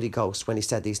of the Holy Ghost when he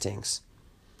said these things.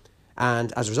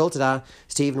 And as a result of that,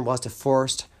 Stephen was the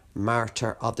first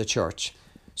martyr of the church.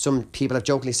 Some people have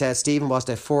jokingly said Stephen was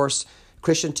the first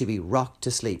Christian to be rocked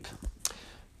to sleep.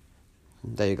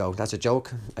 There you go. That's a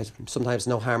joke. Sometimes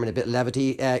no harm in a bit of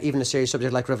levity, even a serious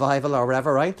subject like revival or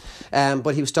whatever, right?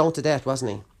 But he was stoned to death,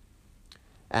 wasn't he?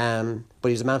 But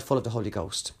he was a man full of the Holy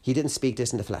Ghost. He didn't speak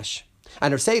this in the flesh.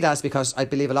 And I say that because I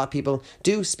believe a lot of people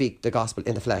do speak the gospel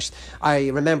in the flesh. I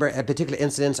remember a particular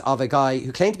incident of a guy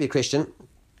who claimed to be a Christian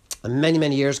many,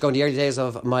 many years ago, in the early days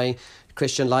of my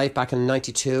Christian life, back in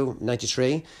 92,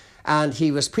 93. And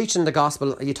he was preaching the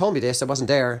gospel. He told me this, I wasn't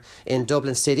there, in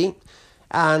Dublin City.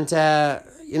 And,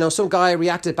 some guy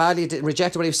reacted badly,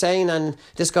 rejected what he was saying. And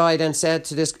this guy then said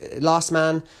to this lost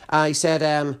man, he said,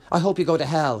 I hope you go to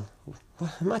hell.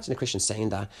 Well, imagine a Christian saying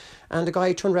that. And the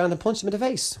guy turned around and punched him in the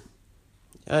face.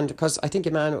 And because I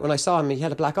think, man, when I saw him, he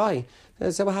had a black eye. I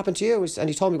said, what happened to you? And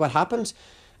he told me what happened.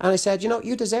 And I said,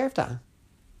 you deserve that.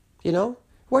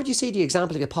 Where do you see the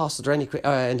example of the apostles or any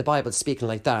in the Bible speaking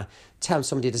like that? Telling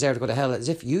somebody they deserve to go to hell as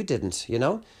if you didn't,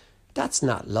 That's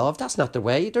not love. That's not the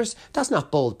way. That's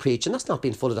not bold preaching. That's not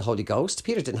being full of the Holy Ghost.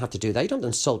 Peter didn't have to do that. You don't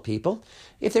insult people.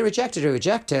 If they reject it, they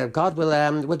reject it. God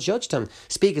will judge them.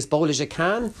 Speak as bold as you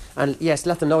can. And yes,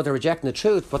 let them know they're rejecting the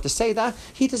truth. But to say that,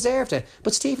 he deserved it.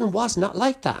 But Stephen was not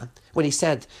like that. When he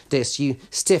said this, you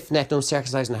stiff-necked,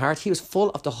 uncircumcised in heart, he was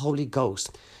full of the Holy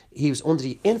Ghost. He was under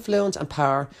the influence and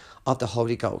power of the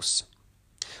Holy Ghost.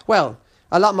 Well,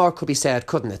 a lot more could be said,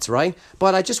 couldn't it, right?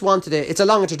 But I just wanted it's a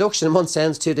long introduction in one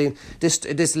sense to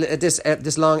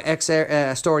this long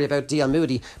story about D.L.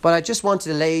 Moody, but I just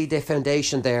wanted to lay the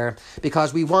foundation there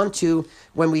because we want to,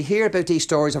 when we hear about these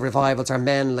stories of revivals or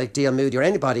men like D.L. Moody or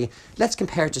anybody, let's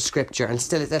compare it to Scripture and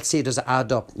still let's see does it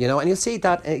add up, and you'll see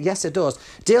that, yes, it does.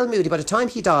 D.L. Moody, by the time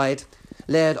he died,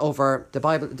 led over, the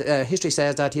Bible, history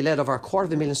says that he led over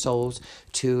 250,000 souls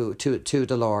to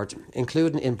the Lord,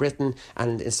 including in Britain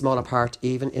and in smaller part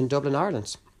even in Dublin,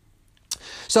 Ireland.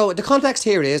 So the context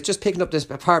here is, just picking up this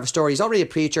part of the story, he's already a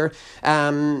preacher.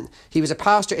 He was a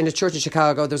pastor in a church in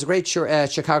Chicago. There was a great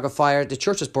Chicago fire. The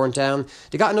church was burnt down.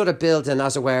 They got another building,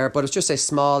 as it were, but it was just a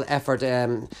small effort,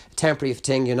 temporary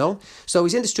thing, you know. So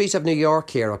he's in the streets of New York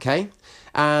here, okay?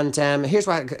 And here's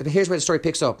where the story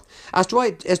picks up. As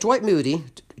Dwight Moody,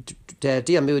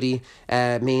 D.L. Moody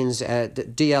means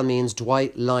D.L. means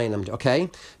Dwight Lynham, okay?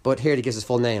 But here he gives his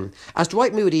full name. As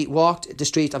Dwight Moody walked the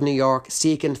streets of New York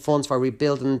seeking funds for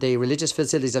rebuilding the religious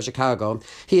facilities of Chicago,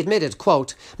 he admitted,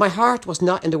 quote, "My heart was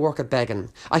not in the work of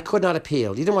begging. I could not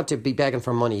appeal." He didn't want to be begging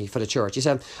for money for the church. He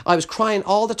said, "I was crying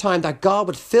all the time that God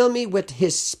would fill me with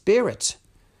his spirit."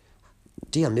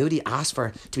 D.L. Moody asked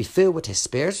to be filled with his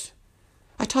spirit.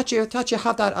 I thought you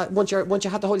have that once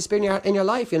you had the Holy Spirit in your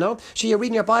life, you know. So you're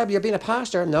reading your Bible, you're being a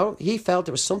pastor. No, he felt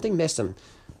there was something missing.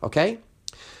 Okay?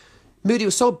 Moody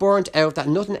was so burnt out that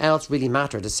nothing else really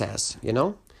mattered, it says, you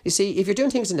know. You see, if you're doing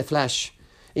things in the flesh,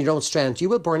 in your own strength, you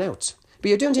will burn out. But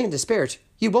you're doing things in the Spirit,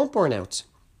 you won't burn out.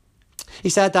 He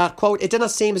said that, quote, "It did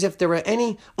not seem as if there were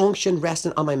any unction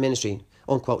resting on my ministry,"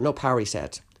 unquote. No power, he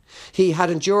said. He had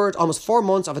endured almost 4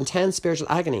 months of intense spiritual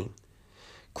agony.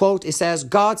 Quote, it says,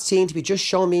 "God seemed to be just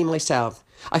showing me myself.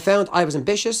 I found I was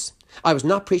ambitious. I was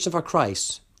not preaching for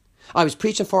Christ. I was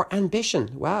preaching for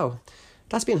ambition." Wow,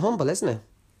 that's being humble, isn't it?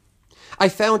 "I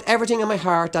found everything in my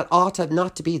heart that ought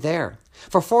not to be there.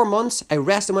 For 4 months, a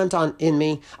wrestling went on in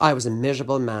me. I was a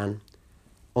miserable man."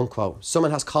 Unquote.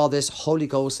 Someone has called this Holy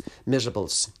Ghost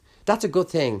miserables. That's a good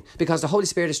thing, because the Holy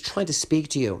Spirit is trying to speak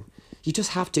to you. You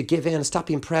just have to give in and stop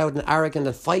being proud and arrogant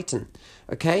and fighting.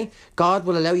 Okay? God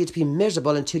will allow you to be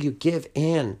miserable until you give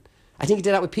in. I think he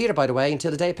did that with Peter, by the way,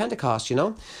 until the day of Pentecost, you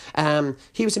know.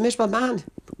 He was a miserable man.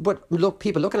 But look,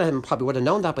 people looking at him probably would have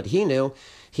known that, but he knew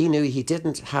he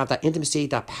didn't have that intimacy,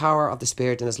 that power of the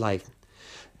Spirit in his life.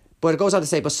 But it goes on to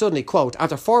say, "But suddenly," quote,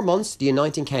 "after 4 months, the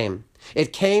anointing came.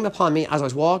 It came upon me as I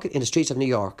was walking in the streets of New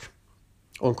York."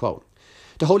 Unquote.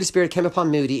 The Holy Spirit came upon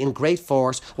Moody in great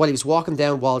force while he was walking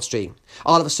down Wall Street.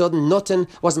 All of a sudden, nothing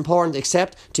was important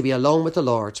except to be alone with the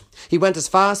Lord. He went as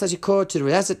fast as he could to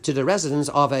the residence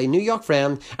of a New York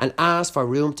friend and asked for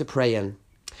room to pray in.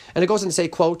 And it goes on to say,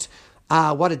 quote,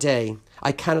 "Ah, what a day.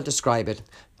 I cannot describe it.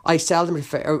 I seldom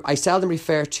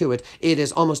refer to it. It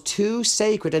is almost too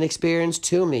sacred an experience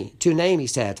to name," he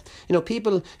said. You know,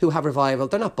 people who have revival,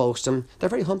 they're not boasting. They're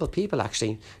very humble people,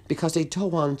 actually, because they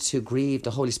don't want to grieve the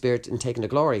Holy Spirit in taking the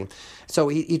glory. So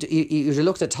he was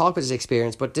reluctant to talk about his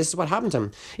experience, but this is what happened to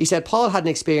him. He said Paul had an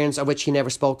experience of which he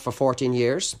never spoke for 14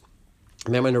 years.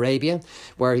 Remember in Arabia,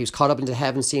 where he was caught up into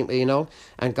heaven, you know,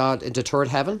 and God into third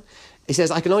heaven. He says,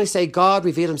 "I can only say God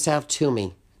revealed himself to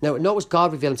me." Now, notice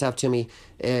God revealed himself to me.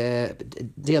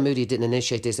 D.L. Moody didn't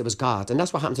initiate this. It was God. And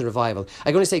that's what happens in revival. I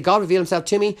can only say God revealed himself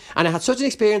to me, and I had such an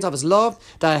experience of his love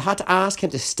that I had to ask him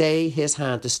to stay his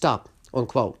hand, to stop,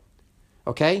 unquote.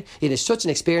 Okay? It is such an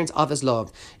experience of his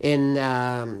love. In,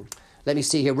 let me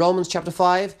see here, Romans chapter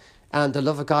 5, "And the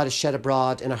love of God is shed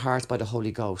abroad in our hearts by the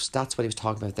Holy Ghost." That's what he was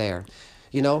talking about there.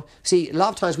 You know? See, a lot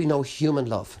of times we know human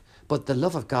love, but the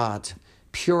love of God,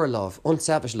 pure love,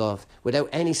 unselfish love, without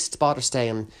any spot or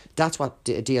stain, that's what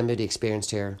D.L. Moody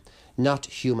experienced here. Not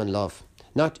human love,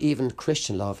 not even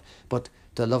Christian love, but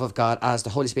the love of God as the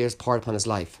Holy Spirit is poured upon his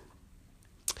life.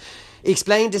 He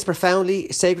explained this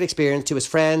profoundly sacred experience to his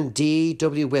friend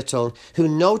D.W. Whittle, who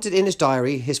noted in his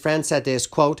diary, his friend said this,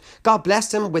 quote, "God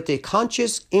blessed him with the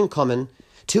conscious incoming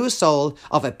to his soul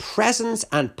of a presence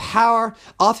and power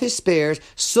of his Spirit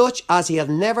such as he had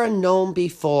never known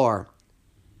before."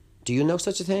 Do you know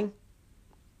such a thing?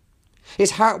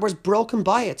 His heart was broken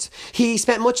by it. He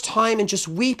spent much time in just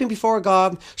weeping before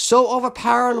God. So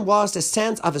overpowering was the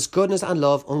sense of his goodness and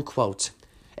love, unquote.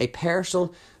 A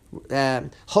personal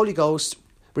Holy Ghost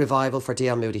revival for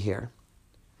D.L. Moody here.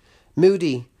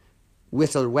 Moody,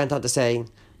 Whittle went on to say,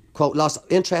 quote, "lost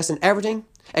interest in everything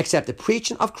except the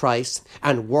preaching of Christ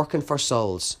and working for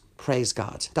souls." Praise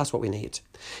God. That's what we need.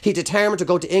 He determined to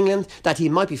go to England that he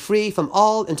might be free from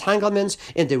all entanglements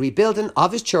in the rebuilding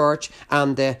of his church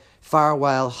and the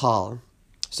Farewell Hall.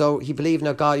 So he believed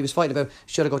in God. He was fighting about,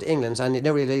 should I go to England? And he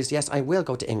now realised, yes, I will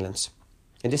go to England.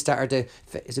 And this started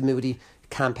the Moody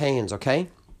campaigns, okay?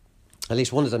 At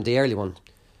least one of them, the early one.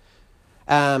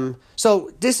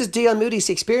 So this is D.L. Moody's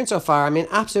experience so far. I mean,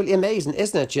 absolutely amazing,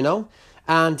 isn't it, you know?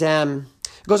 And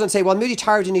it goes on to say, while Moody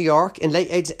tarried in New York in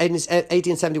late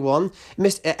 1871,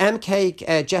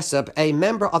 M.K. Jessup, a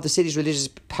member of the city's religious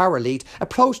power elite,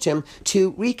 approached him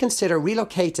to reconsider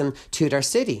relocating to their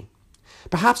city.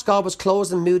 Perhaps God was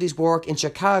closing Moody's work in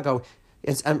Chicago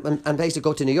and basically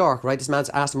go to New York, right? This man's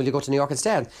asked him, will you go to New York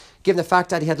instead? Given the fact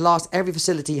that he had lost every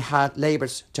facility he had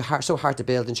laboured so hard to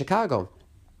build in Chicago.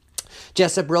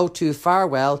 Jessup wrote to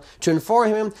Farwell to inform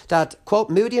him that, quote,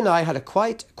 Moody and I had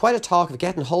quite a talk of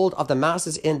getting hold of the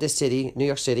masses in this city, New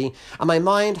York City, and my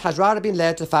mind has rather been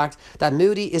led to the fact that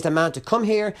Moody is the man to come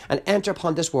here and enter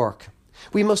upon this work.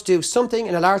 We must do something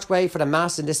in a large way for the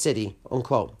mass in this city,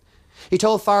 unquote. He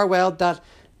told Farwell that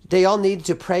they all needed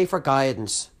to pray for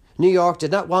guidance. New York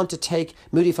did not want to take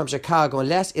Moody from Chicago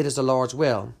unless it is the Lord's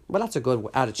will. Well, that's a good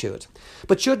attitude.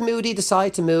 But should Moody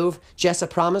decide to move,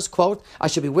 Jessup promised, quote, I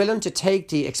should be willing to take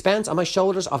the expense on my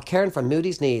shoulders of caring for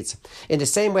Moody's needs. In the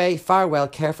same way, Farwell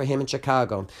cared for him in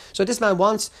Chicago. So this man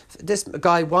wants,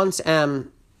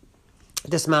 Mr.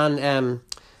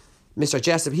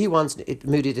 Jessup, he wants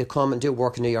Moody to come and do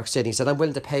work in New York City. He said, I'm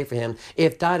willing to pay for him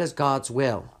if that is God's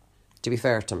will. To be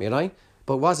fair to him, you know?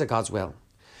 But was it God's will?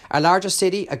 A larger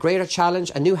city, a greater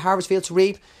challenge, a new harvest field to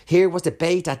reap. Here was the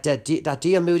bait that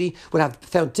D.L. Moody would have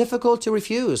found difficult to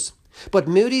refuse. But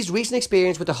Moody's recent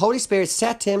experience with the Holy Spirit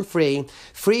set him free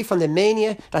from the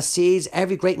mania that sees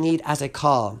every great need as a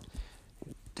call.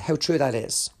 How true that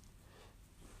is.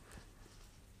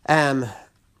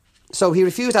 So he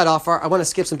refused that offer. I want to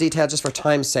skip some details just for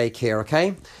time's sake here,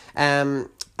 okay? And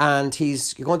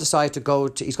he's going to decide to go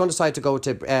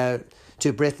to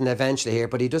Britain eventually here,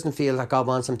 but he doesn't feel that God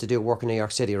wants him to do work in New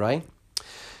York City, right?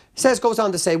 Goes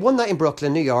on to say, one night in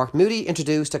Brooklyn, New York, Moody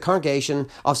introduced a congregation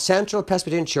of Central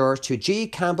Presbyterian Church to G.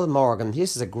 Campbell Morgan.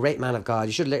 This is a great man of God.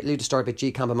 You should read the story about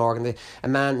G. Campbell Morgan, a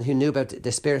man who knew about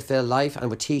the Spirit-filled life and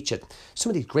would teach it.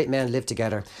 Some of these great men lived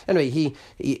together. Anyway,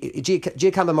 G.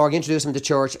 Campbell Morgan introduced him to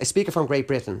church, a speaker from Great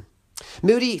Britain.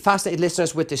 Moody fascinated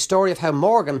listeners with the story of how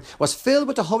Morgan was filled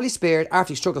with the Holy Spirit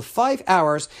after he struggled 5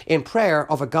 hours in prayer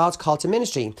over God's call to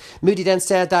ministry. Moody then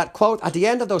said that, quote, at the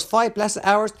end of those 5 blessed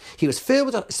hours, he was filled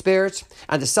with the Spirit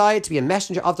and decided to be a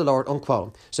messenger of the Lord,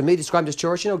 unquote. So Moody described his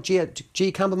church,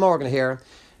 G. Campbell Morgan here,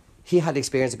 he had the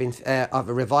experience of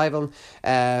a revival,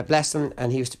 blessing,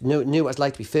 and he knew what it was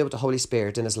like to be filled with the Holy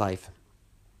Spirit in his life.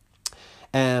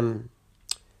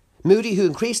 Moody, who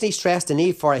increasingly stressed the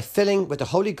need for a filling with the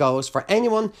Holy Ghost for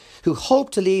anyone who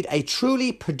hoped to lead a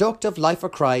truly productive life for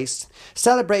Christ,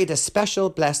 celebrated a special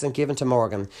blessing given to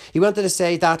Morgan. He wanted to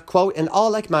say that, quote, in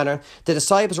all like manner, the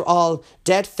disciples were all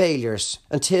dead failures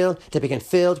until they became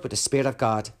filled with the Spirit of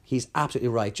God. He's absolutely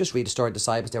right. Just read the story of the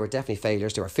disciples. They were definitely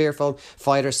failures. They were fearful,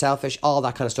 fighters, selfish, all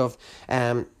that kind of stuff.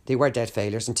 They were dead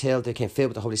failures until they became filled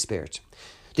with the Holy Spirit.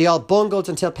 They all bungled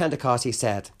until Pentecost, he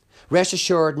said. Rest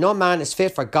assured, no man is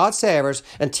fit for God's service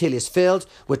until he is filled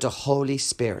with the Holy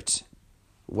Spirit.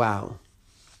 Wow.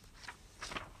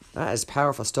 That is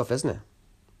powerful stuff, isn't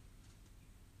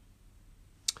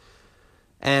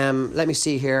it? Let me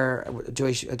see here. I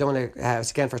don't want to,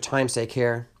 again for time's sake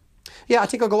here. Yeah, I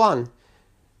think I'll go on.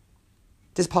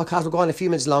 This podcast will go on a few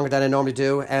minutes longer than I normally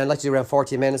do. And I'd like to do around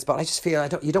 40 minutes, but I just feel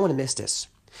you don't want to miss this.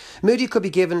 Moody could be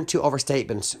given to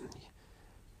overstatements.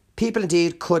 People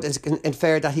indeed could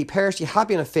infer that he personally had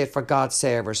been unfit for God's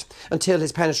service until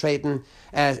his penetrating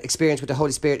experience with the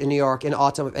Holy Spirit in New York in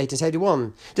autumn of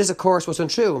 1871. This, of course, was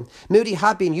untrue. Moody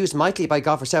had been used mightily by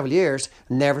God for several years.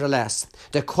 Nevertheless,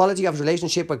 the quality of his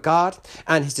relationship with God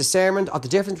and his discernment of the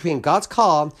difference between God's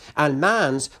call and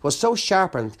man's was so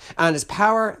sharpened, and his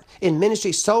power in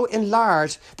ministry so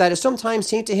enlarged that it sometimes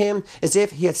seemed to him as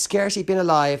if he had scarcely been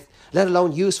alive, let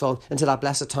alone useful, until that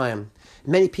blessed time.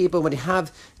 Many people, when they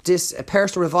have this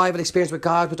personal revival experience with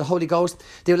God, with the Holy Ghost,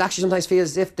 they will actually sometimes feel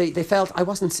as if they felt, I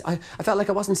felt like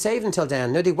I wasn't saved until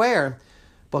then. No, they were.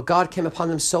 But God came upon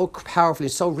them so powerfully,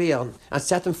 so real, and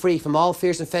set them free from all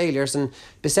fears and failures and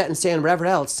beset and sin and whatever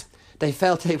else. They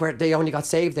felt they only got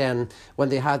saved then when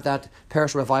they had that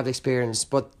personal revival experience.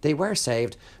 But they were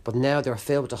saved, but now they were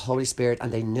filled with the Holy Spirit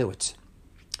and they knew it.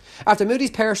 After Moody's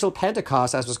personal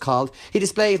Pentecost, as was called, he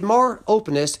displayed more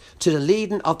openness to the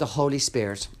leading of the Holy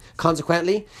Spirit.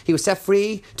 Consequently, he was set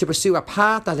free to pursue a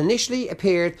path that initially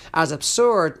appeared as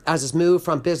absurd as his move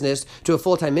from business to a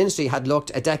full-time ministry had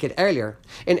looked a decade earlier.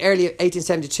 In early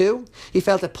 1872, he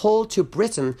felt a pull to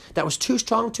Britain that was too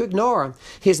strong to ignore.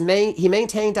 He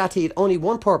maintained that he had only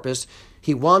one purpose.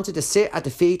 He wanted to sit at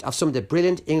the feet of some of the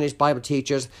brilliant English Bible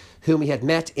teachers whom he had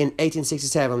met in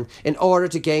 1867 in order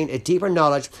to gain a deeper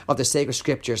knowledge of the sacred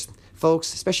scriptures.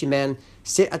 Folks, especially men,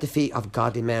 sit at the feet of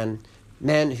godly men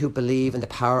who believe in the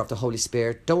power of the Holy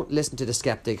Spirit. Don't listen to the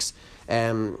skeptics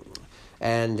and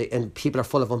people are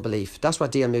full of unbelief. That's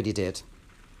what D.L. Moody did.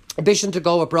 Ambition to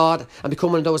go abroad and become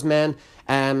one of those men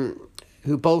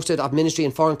who boasted of ministry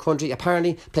in foreign country,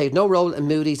 apparently played no role in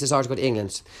Moody's desire to go to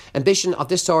England. Ambition of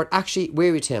this sort actually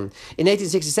wearied him. In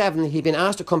 1867, he'd been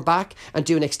asked to come back and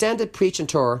do an extended preaching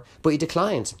tour, but he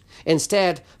declined.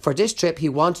 Instead, for this trip, he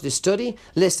wanted to study,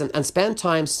 listen, and spend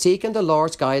time seeking the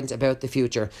Lord's guidance about the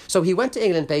future. So he went to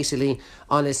England basically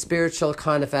on a spiritual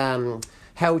kind of,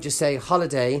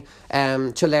 holiday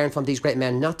to learn from these great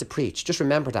men, not to preach. Just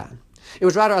remember that. It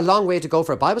was rather a long way to go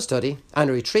for a Bible study and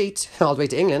a retreat all the way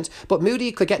to England, but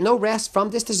Moody could get no rest from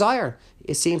this desire.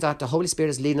 It seems that the Holy Spirit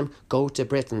is leading him, go to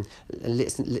Britain,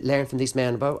 learn from these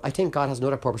men. But I think God has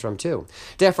another purpose for him too.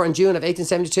 Therefore, in June of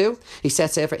 1872, he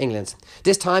set sail for England.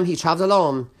 This time he travelled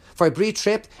alone. For a brief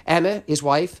trip, Emma, his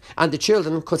wife, and the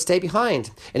children could stay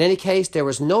behind. In any case, there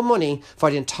was no money for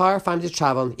the entire family to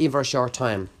travel, even for a short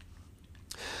time.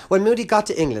 When Moody got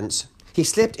to England, he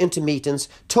slipped into meetings,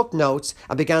 took notes,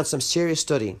 and began some serious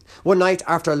study. One night,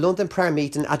 after a London prayer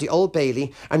meeting at the Old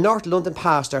Bailey, a North London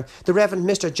pastor, the Reverend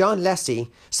Mr. John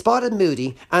Leslie, spotted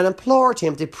Moody and implored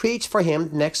him to preach for him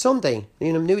next Sunday.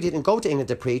 Moody didn't go to England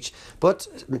to preach, but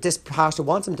this pastor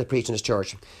wanted him to preach in his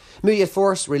church. Moody, at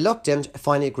first reluctant,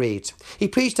 finally agreed. He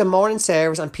preached a morning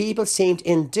service, and people seemed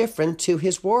indifferent to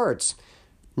his words.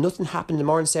 Nothing happened in the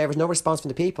morning service, no response from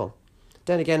the people.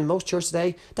 Then again, most churches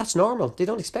today, that's normal. They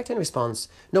don't expect any response.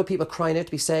 No people crying out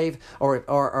to be saved or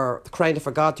crying out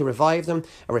for God to revive them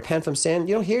or repent from sin.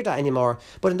 You don't hear that anymore.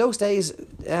 But in those days,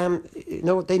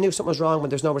 they knew something was wrong when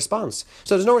there's no response.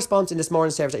 So there's no response in this morning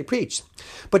service that he preached.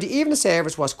 But the evening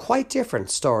service was quite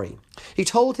different story. He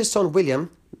told his son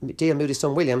William, D.L. Moody's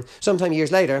son William, sometime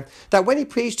years later, that when he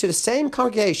preached to the same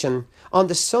congregation on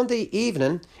the Sunday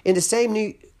evening in the same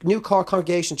New Cork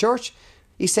Congregation Church,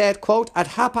 he said, quote, at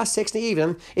 6:30 in the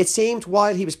evening, it seemed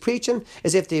while he was preaching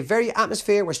as if the very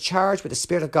atmosphere was charged with the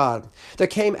Spirit of God. There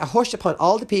came a hush upon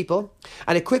all the people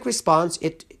and a quick response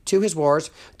to his words,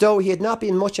 though he had not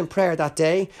been much in prayer that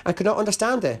day and could not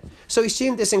understand it. So he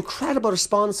seen this incredible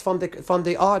response from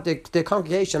the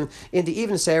congregation in the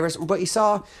evening service, but he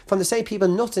saw from the same people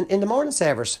nothing in the morning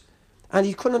service. And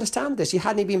he couldn't understand this. He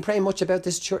hadn't been praying much about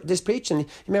this preaching.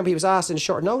 Remember, he was asked in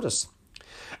short notice.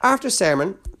 After the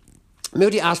sermon,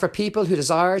 Moody asked for people who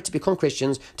desired to become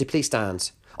Christians to please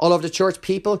stand. All over the church,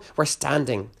 people were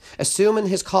standing. Assuming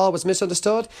his call was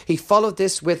misunderstood, he followed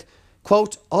this with,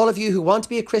 quote, all of you who want to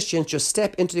be a Christian, just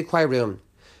step into the choir room.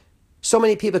 So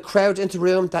many people crowded into the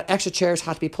room that extra chairs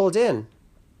had to be pulled in.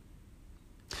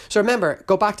 So remember,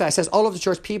 go back to that. It says all over the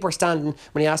church, people were standing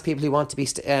when he asked people who want to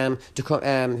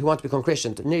become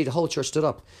Christians. Nearly the whole church stood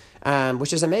up,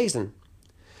 which is amazing.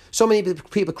 So many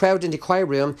people crowded in the choir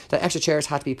room that extra chairs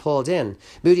had to be pulled in.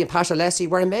 Moody and Pastor Leslie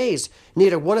were amazed.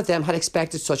 Neither one of them had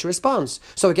expected such a response.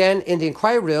 So again, in the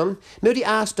choir room, Moody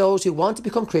asked those who want to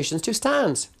become Christians to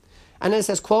stand. And then it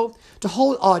says, quote, the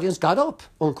whole audience got up,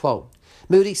 unquote.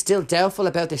 Moody, still doubtful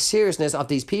about the seriousness of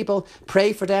these people,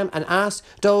 prayed for them and asked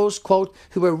those, quote,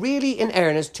 who were really in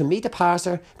earnest to meet the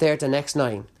pastor there the next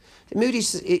night. Moody,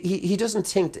 he doesn't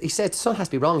think, he said, something has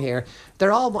to be wrong here.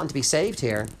 They're all wanting to be saved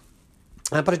here.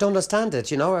 But I don't understand it,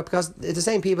 because the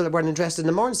same people that weren't interested in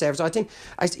the morning service. So I think,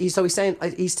 he's saying,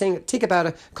 think about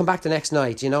it, come back the next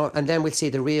night, and then we'll see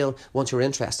the real ones who are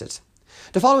interested.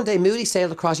 The following day, Moody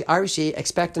sailed across the Irish Sea,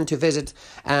 expecting to visit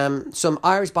some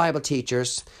Irish Bible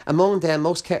teachers, among them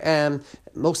most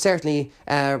certainly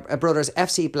brothers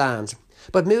F.C. Bland.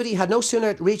 But Moody had no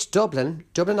sooner reached Dublin,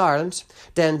 Ireland,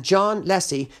 than John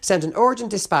Leslie sent an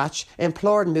urgent dispatch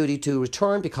imploring Moody to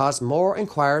return because more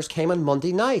inquirers came on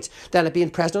Monday night than had been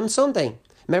present on Sunday.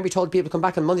 Remember he told people to come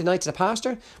back on Monday night to the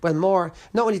pastor? Well, more,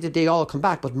 not only did they all come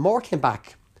back, but more came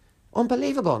back.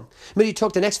 Unbelievable. Moody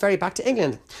took the next ferry back to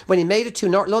England. When he made it to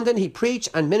North London, he preached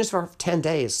and ministered for 10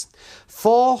 days.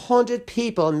 400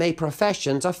 people made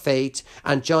professions of faith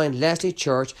and joined Leslie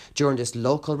Church during this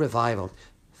local revival.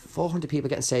 400 people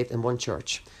getting saved in one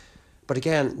church. But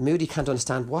again, Moody can't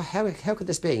understand, how could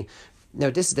this be? Now,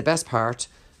 this is the best part.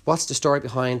 What's the story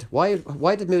behind? Why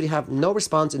did Moody have no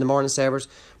response in the morning service,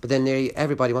 but then nearly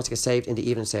everybody wants to get saved in the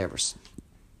evening service?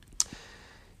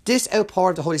 This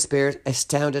outpouring of the Holy Spirit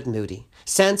astounded Moody.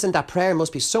 Sensing that prayer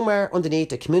must be somewhere underneath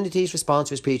the community's response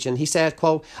to his preaching, he said,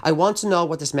 quote, I want to know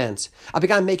what this meant. I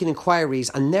began making inquiries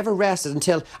and never rested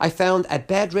until I found a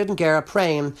bedridden girl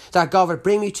praying that God would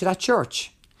bring me to that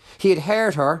church. He had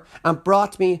heard her and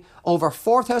brought me over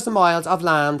 4,000 miles of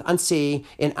land and sea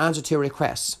in answer to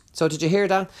requests. So did you hear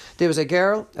that? There was a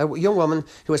young woman,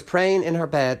 who was praying in her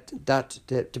bed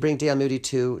to bring D.L. Moody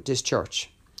to this church.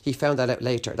 He found that out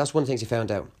later. That's one of the things he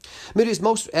found out.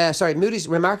 Moody's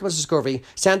remarkable discovery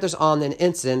centres on an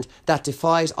incident that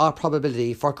defies all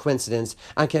probability for coincidence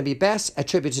and can be best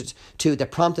attributed to the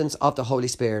promptings of the Holy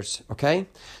Spirit. Okay,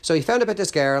 so he found out about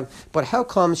this girl, but how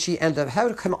come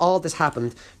all this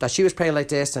happened? That she was praying like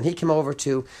this, and he came over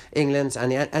to England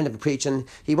and he ended up preaching.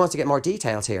 He wants to get more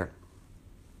details here.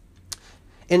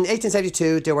 In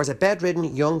 1872, there was a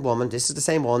bedridden young woman, this is the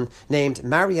same one, named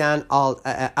Marianne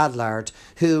Adlard,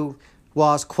 who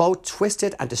was, quote,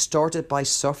 twisted and distorted by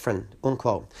suffering,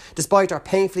 unquote. Despite her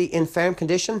painfully infirm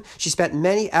condition, she spent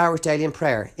many hours daily in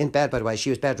prayer. In bed, by the way, she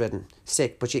was bedridden,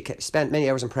 sick, but she spent many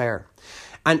hours in prayer.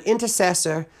 An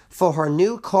intercessor for her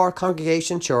new core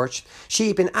congregation church, she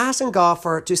had been asking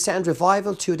God to send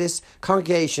revival to this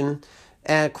congregation,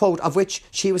 quote, of which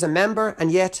she was a member,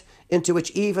 and yet into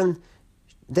which even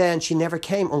then she never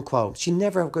came, unquote. She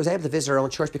never was able to visit her own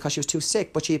church because she was too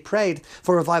sick, but she had prayed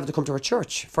for revival to come to her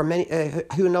church for many,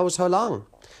 who knows how long.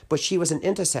 But she was an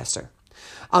intercessor.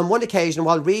 On one occasion,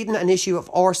 while reading an issue of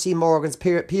R.C. Morgan's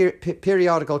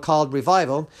periodical called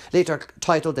Revival, later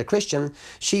titled The Christian,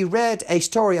 she read a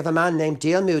story of a man named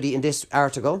D.L. Moody in this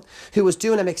article, who was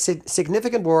doing a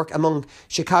significant work among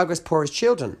Chicago's poorest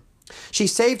children. She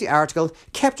saved the article,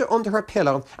 kept it under her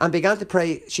pillow, and began to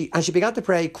pray. She began to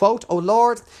pray, quote, "O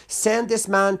Lord, send this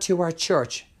man to our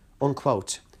church,"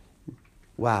 unquote.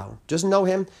 Wow. Doesn't know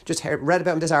him, just read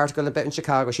about him in this article about in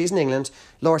Chicago. She's in England.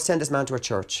 Lord, send this man to our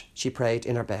church. She prayed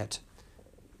in her bed.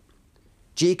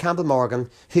 G. Campbell Morgan,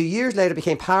 who years later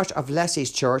became pastor of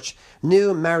Leslie's church,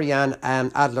 knew Marianne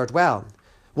Adlard well.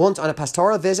 Once on a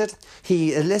pastoral visit,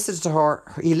 he elicited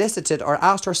or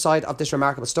asked her side of this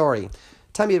remarkable story.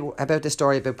 Tell me about this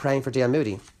story about praying for D.L.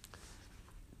 Moody.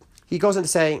 He goes on to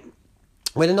say,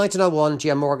 when in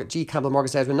 1901, G. Campbell Morgan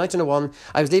says, when in 1901,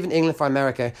 I was leaving England for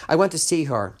America, I went to see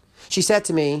her. She said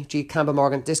to me, G. Campbell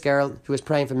Morgan, this girl who was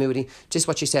praying for Moody, just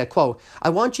what she said, quote, "I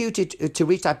want you to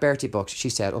reach that Bertie book," she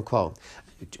said, unquote.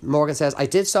 Morgan says, I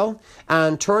did so,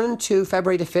 and turning to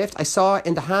February the 5th, I saw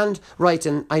in the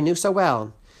handwriting I knew so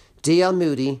well, D.L.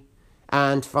 Moody,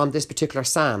 and from this particular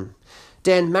psalm.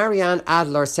 Then Marianne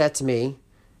Adler said to me,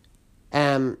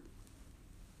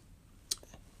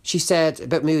 she said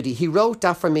about Moody, he wrote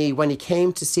that for me when he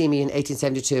came to see me in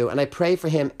 1872, and I prayed for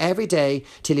him every day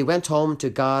till he went home to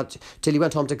God,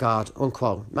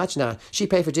 unquote. Imagine that. She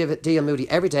prayed for D.L. Moody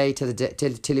every day till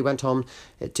he went home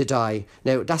to die.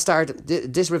 Now,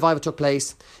 this revival took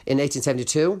place in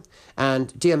 1872,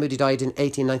 and D.L. Moody died in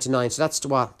 1899, so that's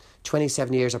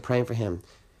 27 years of praying for him.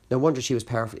 No wonder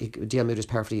D.L. Moody was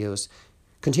powerfully used.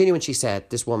 Continuing, she said,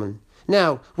 this woman,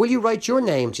 "Now, will you write your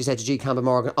name," she said to G. Campbell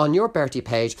Morgan, "on your birthday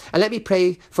page, and let me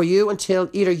pray for you until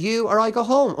either you or I go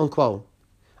home," unquote.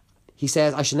 He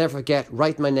says, I shall never forget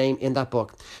writing my name in that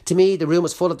book. To me, the room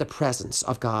was full of the presence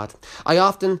of God. I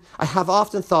have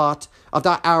often thought of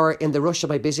that hour in the rush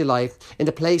of my busy life, in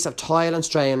the place of toil and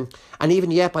strain, and even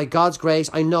yet, by God's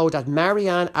grace, I know that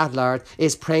Marianne Adlard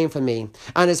is praying for me.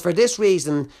 And it's for this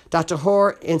reason that to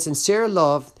her, in sincere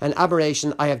love and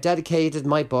admiration, I have dedicated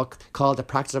my book called The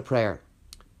Practice of Prayer.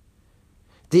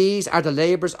 These are the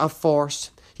labours of force.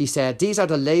 He said, these are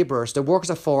the labourers, the workers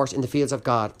of force in the fields of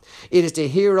God. It is the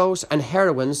heroes and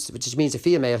heroines, which means the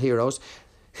female heroes,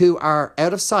 who are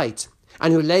out of sight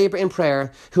and who labour in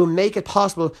prayer, who make it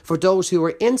possible for those who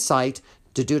are in sight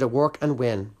to do the work and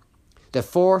win. The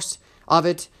force of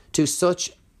it to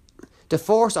such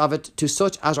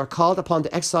as are called upon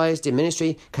to exercise the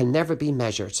ministry can never be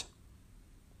measured.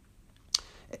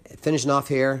 Finishing off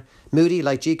here, Moody,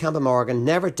 like G. Campbell Morgan,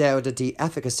 never doubted the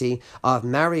efficacy of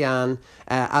Marianne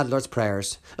Adler's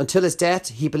prayers. Until his death,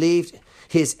 he believed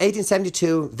his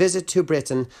 1872 visit to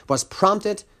Britain was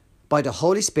prompted by the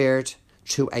Holy Spirit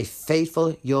through a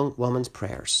faithful young woman's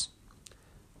prayers.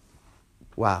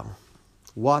 Wow,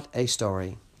 what a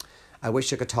story. I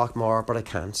wish I could talk more, but I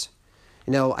can't.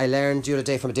 You know, I learned the other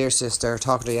day from a dear sister,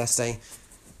 talking to her yesterday.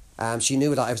 She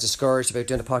knew that I was discouraged about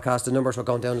doing the podcast. The numbers were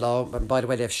going down low. But by the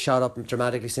way, they've shot up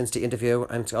dramatically since the interview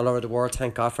and all over the world.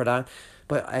 Thank God for that.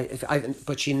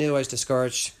 But she knew I was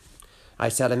discouraged. I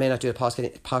said I may not do the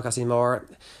podcast anymore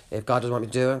if God doesn't want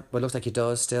me to do it. But it looks like He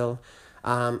does still.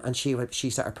 And she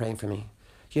started praying for me.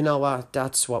 You know what?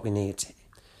 That's what we need.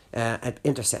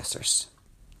 Intercessors.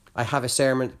 I have a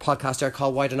sermon podcast there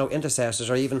called Why There Are No Intercessors,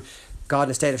 or even God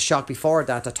in a State of Shock before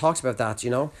that talks about that, you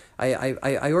know. I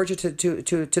urge you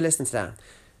to listen to that.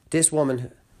 This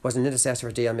woman was an intercessor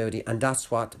for D.L. Moody, and that's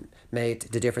what made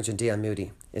the difference in D.L.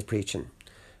 Moody is preaching.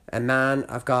 A man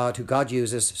of God who God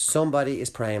uses, somebody is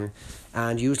praying,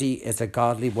 and usually it's the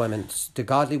godly women. The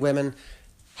godly women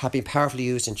have been powerfully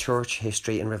used in church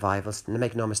history and revivals, and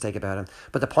make no mistake about it.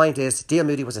 But the point is, D.L.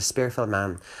 Moody was a spirit-filled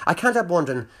man. I can't help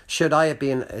wondering, should I have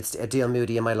been a D.L.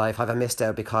 Moody in my life? Have I missed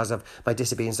out because of my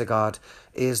disobedience to God?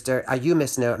 Are you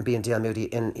missing out on being D.L. Moody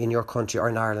in your country or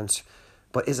in Ireland?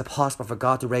 But is it possible for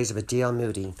God to raise up a D.L.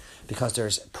 Moody? Because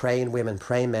there's praying women,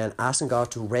 praying men, asking God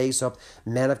to raise up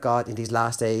men of God in these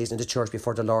last days in the church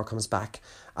before the Lord comes back.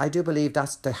 I do believe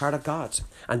that's the heart of God.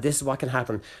 And this is what can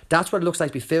happen. That's what it looks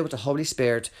like to be filled with the Holy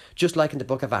Spirit, just like in the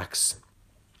book of Acts.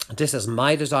 This is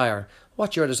my desire.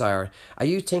 What's your desire? Are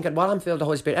you thinking, well, I'm filled with the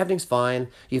Holy Spirit, everything's fine.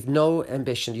 You've no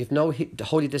ambition. You've no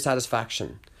holy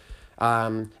dissatisfaction.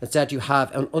 Instead, you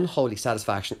have an unholy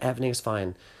satisfaction. Everything is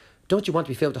fine. Don't you want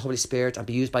to be filled with the Holy Spirit and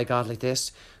be used by God like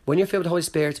this? When you're filled with the Holy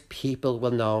Spirit, people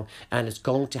will know, and it's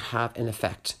going to have an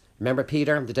effect. Remember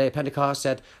Peter, on the day of Pentecost,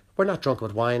 said, we're not drunk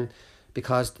with wine,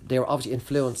 because they were obviously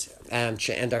influenced and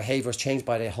their behaviour was changed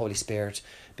by the Holy Spirit,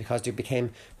 because they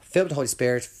became filled with the Holy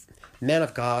Spirit, men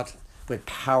of God with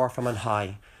power from on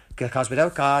high. Because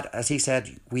without God, as he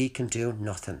said, we can do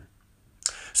nothing.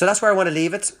 So that's where I want to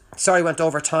leave it. Sorry I went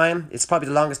over time. It's probably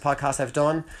the longest podcast I've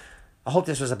done. I hope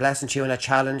this was a blessing to you and a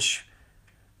challenge.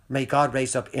 May God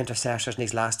raise up intercessors in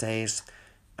these last days.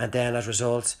 And then as a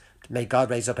result, may God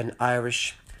raise up an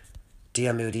Irish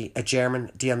D.L. Moody, a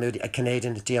German D.L. Moody, a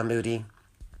Canadian D.L. Moody,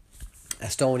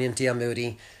 Estonian D.L.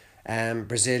 Moody,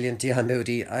 Brazilian D.L.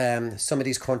 Moody. Some of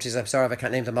these countries, I'm sorry if I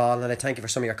can't name them all. And I thank you for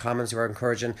some of your comments. You were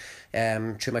encouraging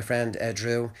through my friend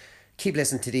Drew. Keep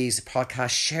listening to these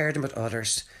podcasts. Share them with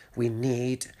others. We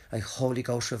need a Holy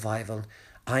Ghost revival.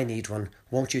 I need one.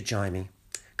 Won't you join me?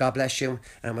 God bless you,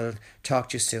 and we'll talk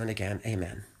to you soon again.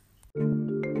 Amen.